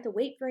here, but I didn't have to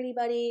wait for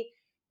anybody.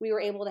 We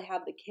were able to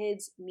have the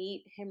kids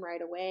meet him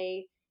right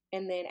away.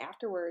 And then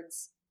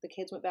afterwards, the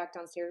kids went back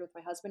downstairs with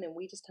my husband and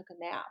we just took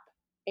a nap.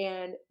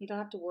 And you don't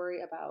have to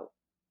worry about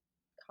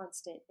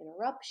constant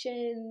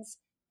interruptions.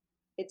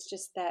 It's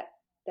just that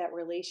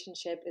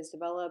relationship is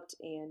developed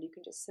and you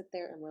can just sit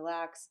there and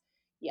relax.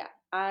 Yeah,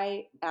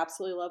 I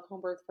absolutely love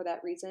home birth for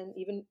that reason.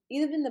 Even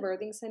in the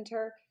birthing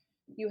center,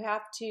 you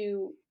have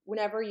to,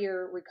 whenever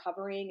you're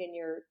recovering and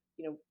you're,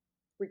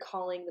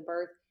 recalling the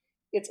birth,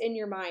 it's in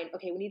your mind,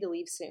 okay, we need to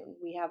leave soon.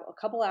 We have a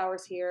couple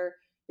hours here.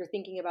 You're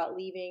thinking about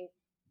leaving,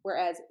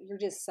 whereas you're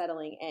just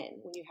settling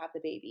in when you have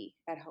the baby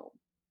at home.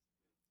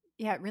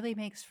 Yeah, it really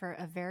makes for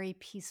a very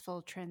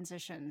peaceful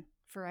transition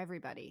for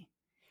everybody.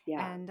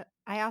 Yeah. And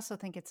I also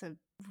think it's a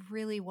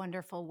really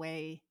wonderful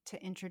way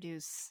to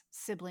introduce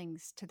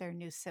siblings to their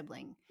new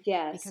sibling.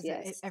 Yes,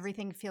 because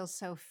everything feels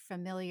so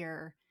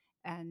familiar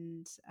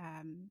and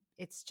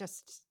it's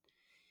just,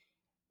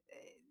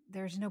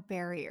 there's no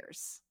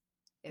barriers.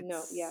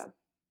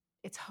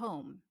 It's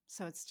home.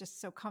 So it's just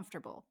so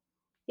comfortable.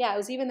 Yeah, it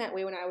was even that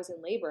way when I was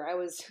in labor. I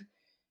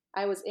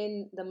was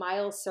in the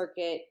Miles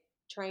circuit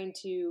trying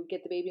to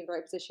get the baby in the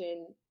right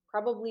position,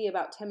 probably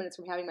about 10 minutes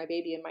from having my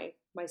baby. And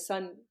my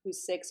son,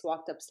 who's 6,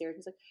 walked upstairs.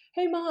 He's like,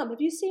 "Hey, Mom, have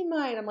you seen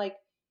mine?" I'm like,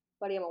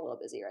 "Buddy, I'm a little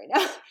busy right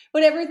now."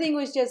 But everything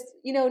was just,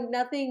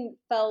 nothing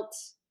felt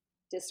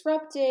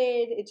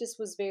disrupted. It just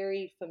was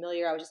very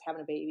familiar. I was just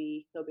having a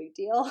baby, no big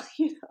deal,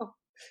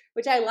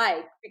 which I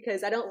like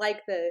because I don't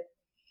like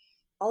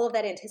all of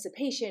that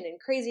anticipation and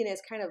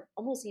craziness kind of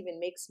almost even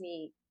makes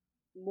me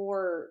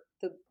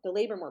the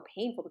labor more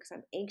painful because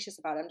I'm anxious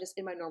about it. I'm just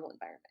in my normal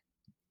environment.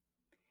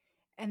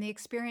 And the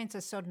experience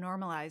is so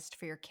normalized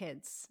for your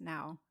kids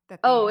now that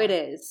Oh, it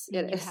is.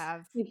 seen It you is.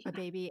 have a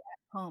baby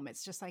at home.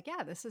 It's just like,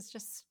 yeah, this is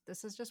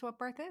just what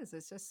birth is.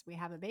 It's just we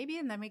have a baby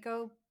and then we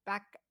go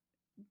back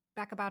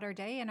about our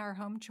day and our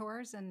home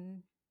chores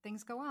and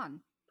things go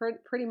on.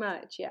 Pretty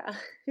much, yeah.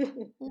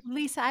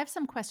 Lisa, I have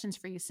some questions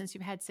for you since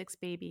you've had 6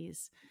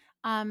 babies.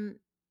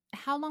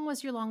 How long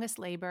was your longest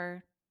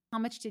labor? How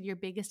much did your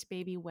biggest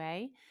baby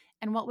weigh?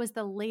 And what was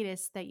the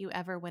latest that you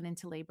ever went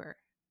into labor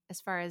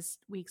as far as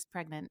weeks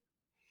pregnant?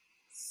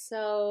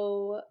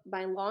 So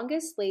my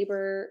longest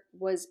labor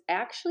was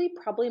actually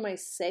probably my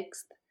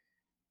sixth.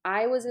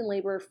 I was in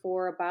labor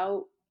for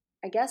about,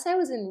 I guess I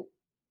was in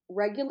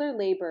regular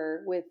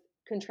labor with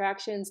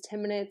contractions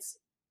 10 minutes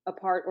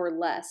apart or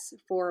less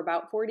for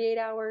about 48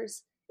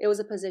 hours. It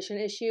was a position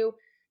issue.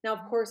 Now,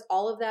 of course,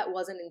 all of that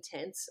wasn't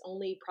intense.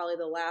 Only probably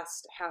the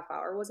last half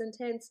hour was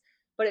intense,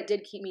 but it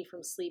did keep me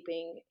from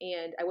sleeping.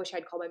 And I wish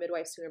I'd called my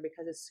midwife sooner,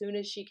 because as soon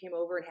as she came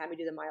over and had me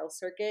do the mile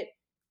circuit,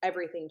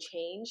 everything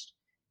changed.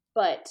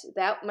 But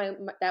that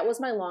was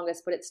my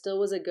longest, but it still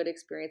was a good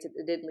experience.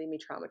 It didn't leave me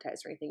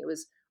traumatized or anything. It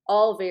was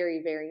all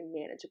very, very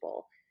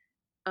manageable.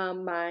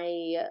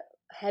 My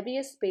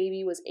heaviest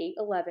baby was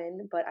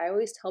 8'11", but I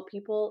always tell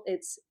people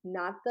it's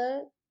not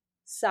the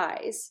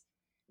size,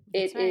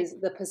 That's it right. is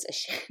the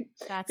position.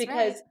 That's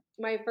Because right.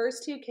 my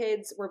first 2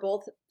 kids were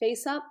both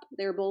face up,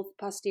 they were both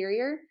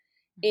posterior,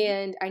 Mhm.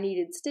 and I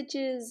needed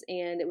stitches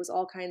and it was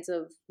all kinds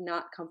of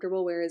not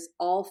comfortable. Whereas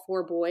all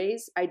 4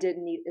 boys, I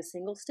didn't need a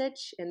single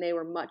stitch and they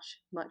were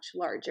much, much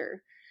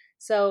larger.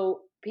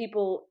 So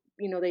people,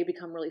 they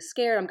become really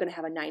scared. I'm going to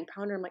have a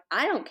 9-pounder. I'm like,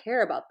 I don't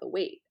care about the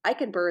weight. I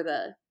could birth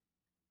a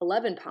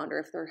 11-pounder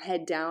if they're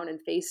head down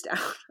and face down.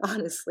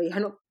 Honestly, I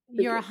don't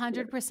think You're it would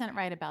matter. 100%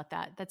 right about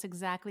that. That's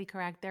exactly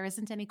correct. There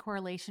isn't any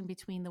correlation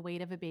between the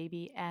weight of a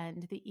baby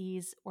and the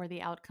ease or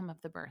the outcome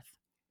of the birth.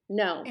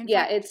 No, In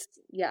yeah, fact,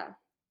 yeah.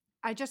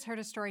 I just heard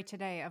a story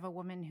today of a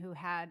woman who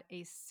had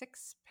a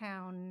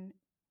 6-pound,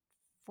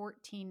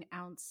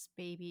 14-ounce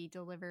baby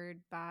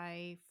delivered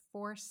by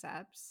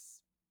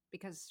forceps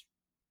because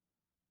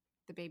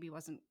the baby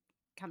wasn't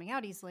coming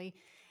out easily,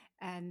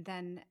 and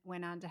then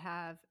went on to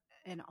have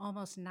an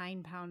almost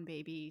 9-pound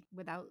baby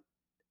without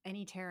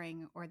any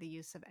tearing or the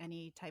use of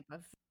any type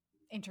of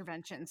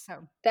intervention.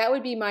 So, That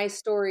would be my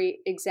story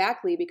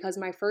exactly, because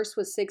my first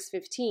was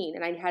 6'15"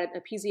 and I had an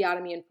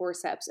episiotomy and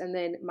forceps, and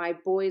then my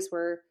boys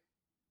were,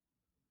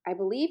 I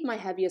believe my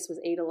heaviest was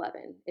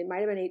 8'11". It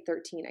might have been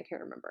 8'13". I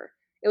can't remember.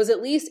 It was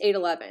at least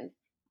 8'11",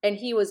 and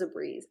he was a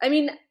breeze. I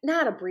mean,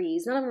 not a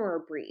breeze. None of them were a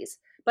breeze,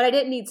 but I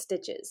didn't need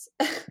stitches.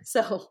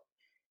 So,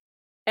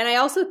 and I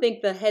also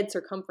think the head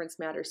circumference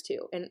matters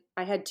too. And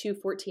I had 2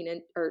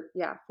 14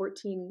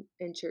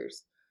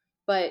 inchers.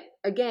 But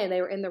again,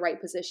 they were in the right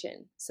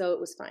position, so it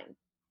was fine.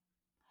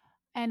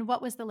 And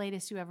what was the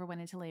latest you ever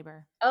went into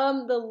labor?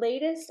 The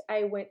latest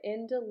I went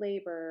into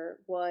labor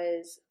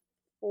was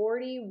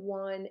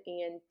 41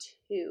 and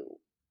 2.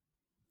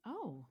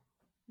 Oh,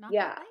 not that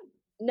Yeah. late.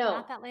 No,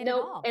 Not that late at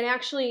no. all. And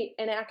actually,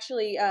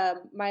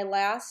 my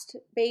last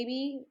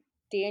baby,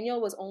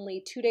 Daniel, was only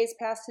 2 days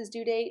past his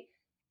due date,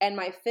 and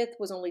my fifth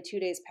was only 2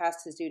 days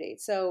past his due date.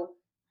 So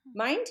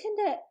mine tend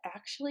to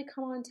actually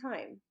come on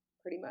time,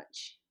 pretty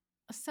much.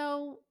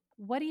 So,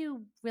 what do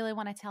you really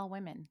want to tell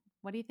women?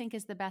 What do you think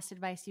is the best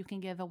advice you can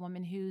give a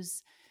woman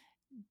who's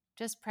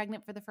just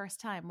pregnant for the first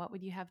time? What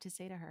would you have to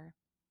say to her?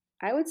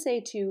 I would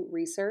say to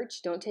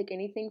research, don't take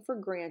anything for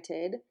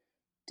granted.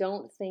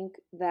 Don't think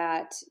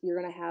that you're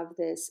going to have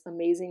this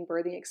amazing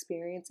birthing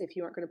experience if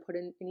you aren't going to put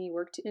in any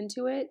work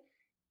into it.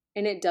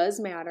 And it does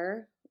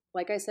matter.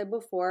 Like I said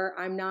before,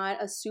 I'm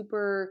not a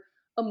super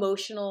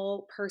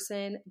emotional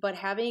person, but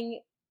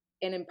having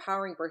an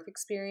empowering birth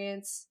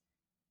experience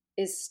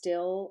is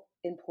still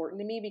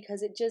important to me,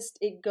 because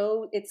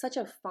it's such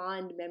a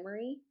fond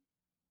memory,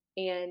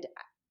 and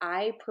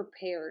I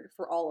prepared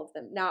for all of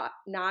them. Now,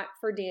 not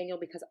for Daniel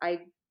because I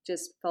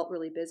just felt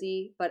really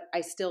busy, but I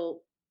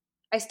still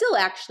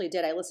actually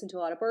did. I listened to a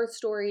lot of birth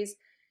stories.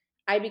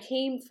 I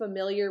became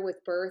familiar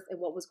with birth and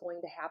what was going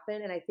to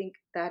happen, and I think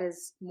that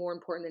is more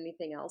important than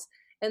anything else.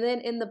 And then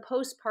in the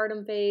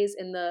postpartum phase,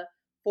 in the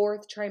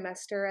 4th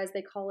trimester, as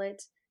they call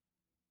it,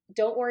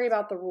 don't worry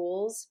about the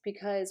rules,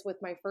 because with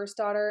my first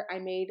daughter, I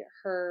made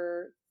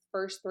her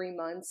first 3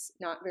 months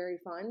not very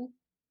fun,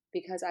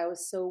 because I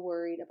was so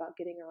worried about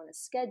getting her on a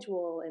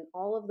schedule and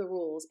all of the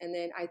rules. And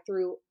then I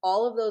threw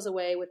all of those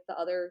away with the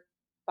other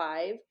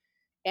 5,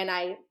 and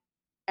I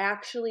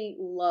actually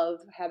love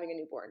having a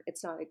newborn.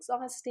 It's not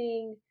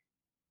exhausting,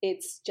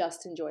 it's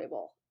just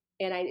enjoyable.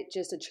 And I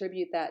just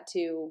attribute that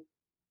to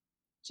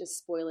just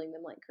spoiling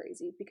them like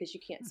crazy, because you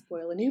can't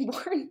spoil a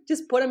newborn.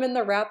 Just put them in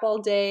the wrap all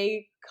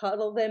day,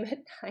 cuddle them at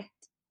night.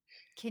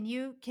 can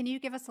you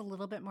give us a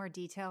little bit more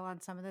detail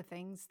on some of the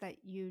things that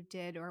you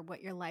did or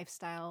what your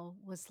lifestyle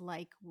was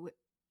like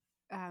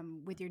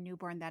with your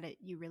newborn, that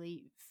you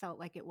really felt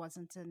like it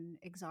wasn't an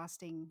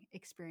exhausting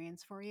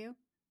experience for you?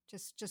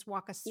 Just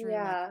walk us through like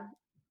Yeah.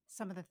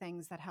 some of the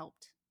things that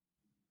helped.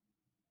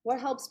 What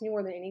helps me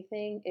more than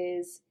anything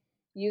is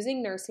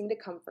using nursing to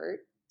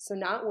comfort. So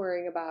not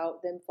worrying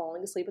about them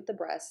falling asleep at the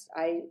breast,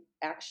 I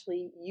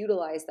actually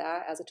utilize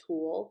that as a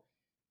tool.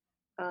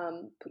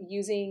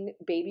 Using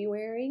baby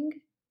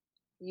wearing,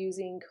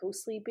 using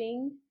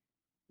co-sleeping,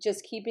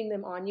 just keeping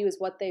them on you is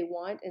what they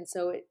want. And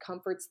so it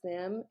comforts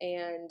them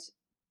and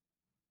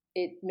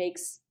it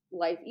makes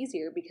life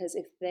easier, because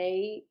if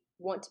they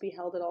want to be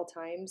held at all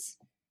times,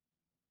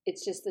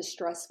 it's just a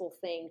stressful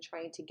thing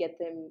trying to get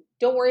them.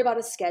 Don't worry about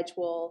a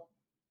schedule.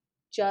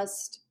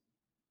 Just,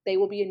 they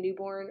will be a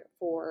newborn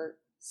for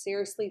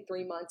seriously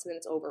 3 months and then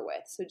it's over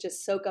with. So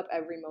just soak up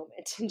every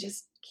moment and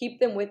just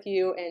keep them with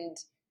you. And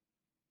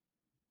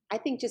I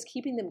think just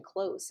keeping them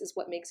close is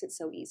what makes it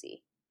so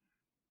easy.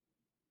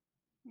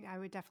 Yeah, I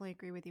would definitely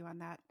agree with you on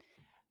that.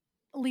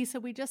 Lisa,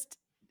 we just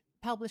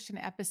published an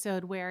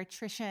episode where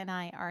Trisha and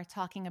I are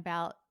talking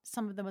about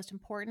some of the most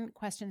important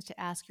questions to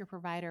ask your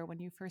provider when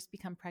you first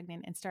become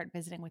pregnant and start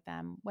visiting with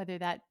them, whether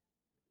that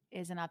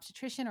is an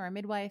obstetrician or a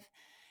midwife.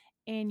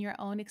 In your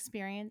own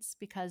experience,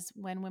 because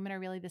when women are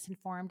really this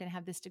informed and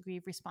have this degree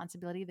of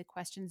responsibility, the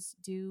questions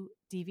do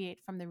deviate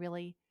from the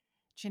really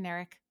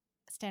generic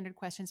standard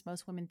questions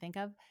most women think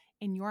of.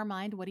 In your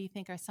mind, what do you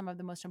think are some of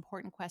the most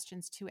important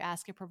questions to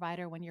ask a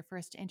provider when you're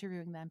first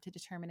interviewing them to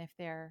determine if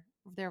they're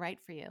right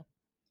for you?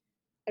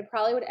 I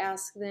probably would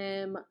ask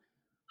them,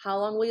 how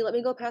long will you let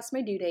me go past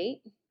my due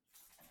date?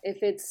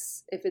 If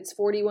it's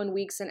 41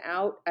 weeks and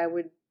out, I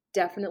would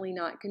definitely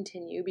not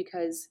continue,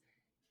 because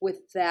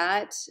with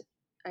that,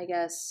 I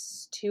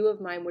guess 2 of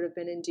mine would have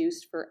been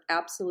induced for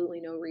absolutely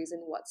no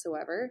reason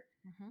whatsoever.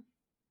 Mm-hmm.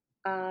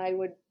 I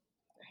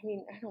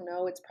don't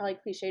know. It's probably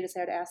cliche to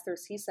say I'd ask their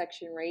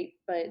C-section rate,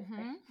 but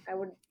mm-hmm. I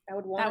would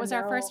want to know. That was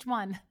our first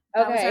one.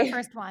 Okay. That was our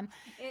first one.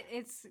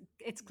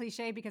 It's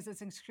cliche because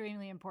it's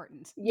extremely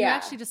important. Yeah. You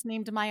actually just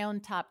named my own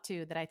top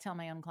 2 that I tell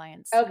my own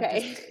clients.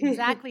 Okay.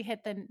 Exactly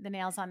hit the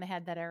nails on the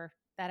head that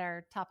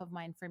are top of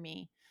mind for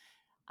me.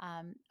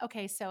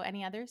 Okay. So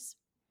any others?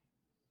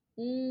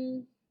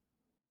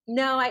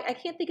 No, I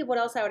can't think of what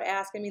else I would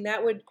ask. I mean,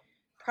 that would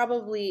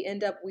probably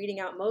end up weeding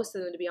out most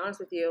of them, to be honest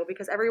with you,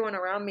 because everyone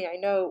around me I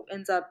know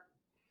ends up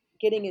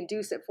getting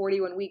induced at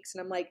 41 weeks.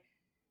 And I'm like,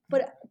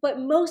 but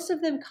most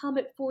of them come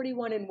at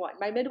 41 and 1.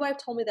 My midwife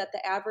told me that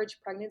the average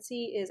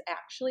pregnancy is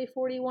actually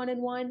 41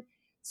 and 1.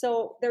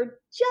 So they're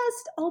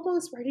just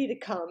almost ready to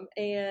come.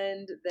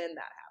 And then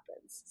that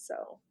happens.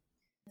 So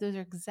those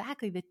are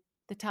exactly the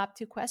top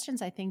 2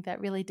 questions, I think,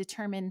 that really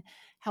determine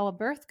how a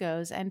birth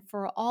goes. And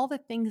for all the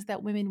things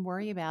that women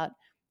worry about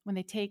when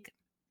they take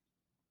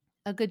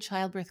a good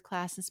childbirth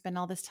class and spend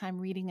all this time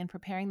reading and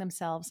preparing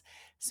themselves,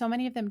 so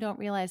many of them don't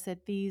realize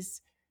that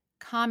these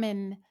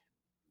common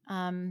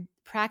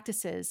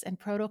practices and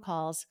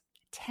protocols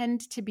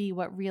tend to be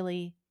what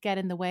really get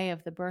in the way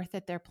of the birth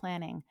that they're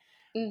planning,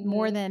 mm-hmm.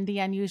 more than the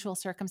unusual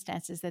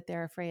circumstances that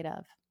they're afraid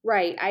of.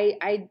 Right.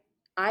 I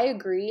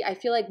agree. I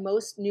feel like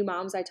most new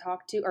moms I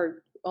talk to,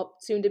 or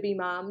soon-to-be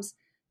moms,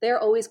 they're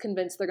always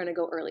convinced they're going to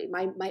go early.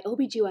 My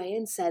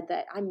OBGYN said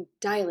that I'm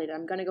dilated,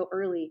 I'm going to go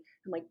early.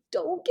 I'm like,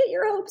 don't get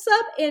your hopes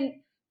up, and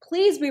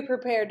please be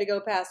prepared to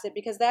go past it,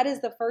 because that is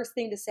the first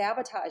thing to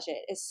sabotage it.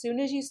 As soon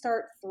as you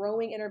start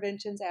throwing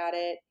interventions at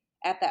it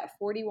at that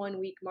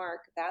 41-week mark,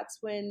 that's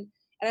when,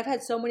 and I've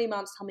had so many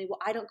moms tell me, well,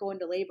 I don't go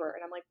into labor.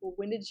 And I'm like, well,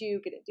 when did you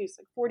get induced?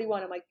 Like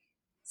 41. I'm like,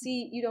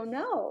 see, you don't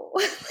know.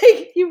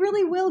 Like, you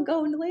really will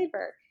go into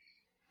labor.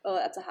 Oh,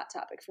 that's a hot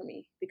topic for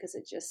me because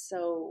it's just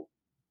so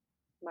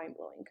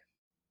mind-blowing.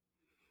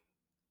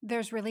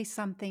 There's really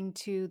something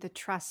to the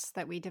trust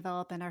that we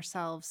develop in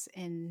ourselves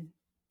in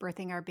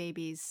birthing our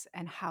babies,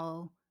 and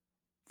how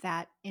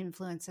that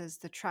influences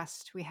the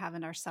trust we have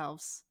in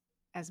ourselves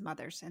as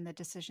mothers and the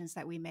decisions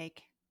that we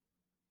make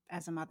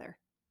as a mother.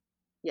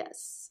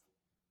 Yes.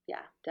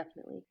 Yeah,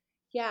 definitely.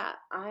 Yeah,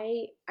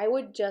 I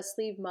would just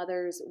leave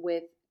mothers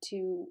with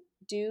to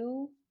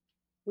do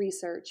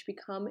research,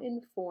 become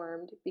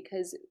informed,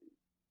 because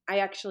I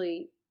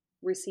actually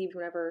received,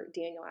 whenever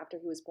Daniel, after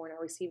he was born,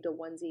 I received a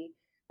onesie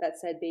that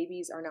said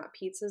babies are not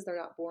pizzas, they're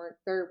not born,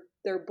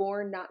 they're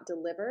born, not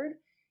delivered.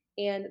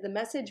 And the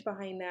message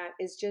behind that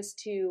is just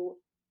to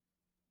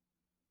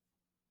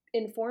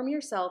inform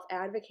yourself,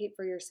 advocate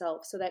for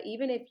yourself, so that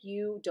even if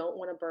you don't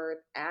want to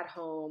birth at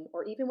home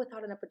or even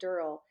without an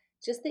epidural,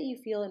 just that you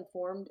feel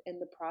informed in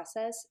the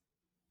process.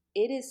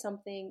 It is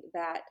something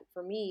that,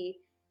 for me,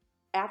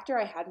 after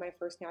I had my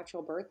first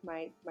natural birth,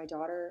 my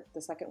daughter,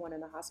 the second one in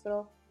the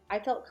hospital, I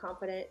felt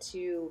confident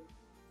to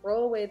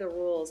throw away the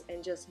rules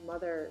and just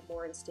mother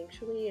more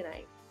instinctually. And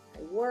I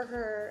wore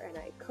her and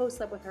I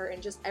co-slept with her,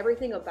 and just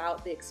everything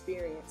about the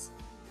experience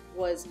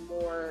was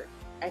more,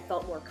 I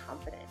felt more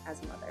confident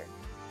as a mother.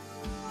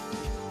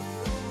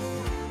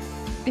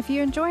 If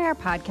you enjoy our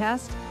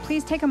podcast,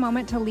 please take a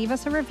moment to leave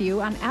us a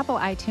review on Apple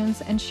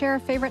iTunes and share a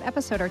favorite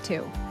episode or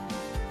two.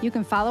 You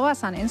can follow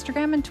us on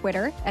Instagram and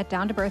Twitter at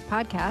Down to Birth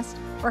Podcast,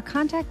 or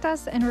contact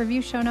us and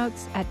review show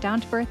notes at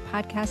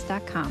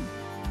downtobirthpodcast.com.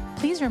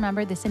 Please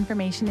remember, this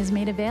information is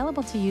made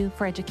available to you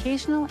for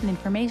educational and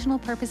informational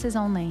purposes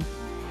only.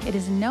 It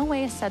is in no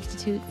way a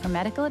substitute for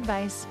medical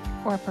advice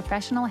or a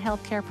professional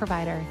healthcare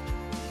provider.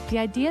 The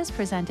ideas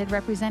presented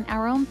represent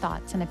our own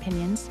thoughts and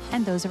opinions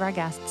and those of our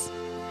guests.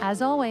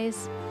 As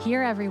always,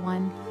 hear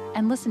everyone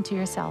and listen to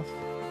yourself.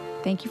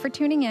 Thank you for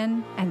tuning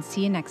in, and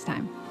see you next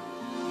time.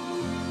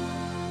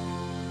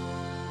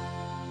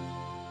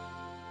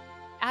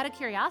 Out of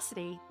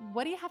curiosity,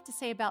 what do you have to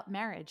say about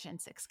marriage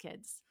and 6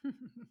 kids?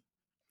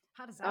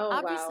 How does that Oh,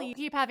 Obviously, wow. you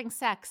keep having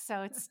sex,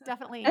 so it's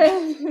definitely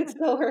It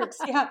still works,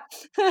 yeah.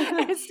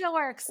 it still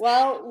works.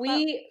 Well,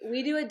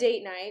 we do a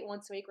date night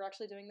once a week. We're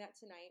actually doing that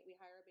tonight. We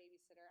hire a babysitter.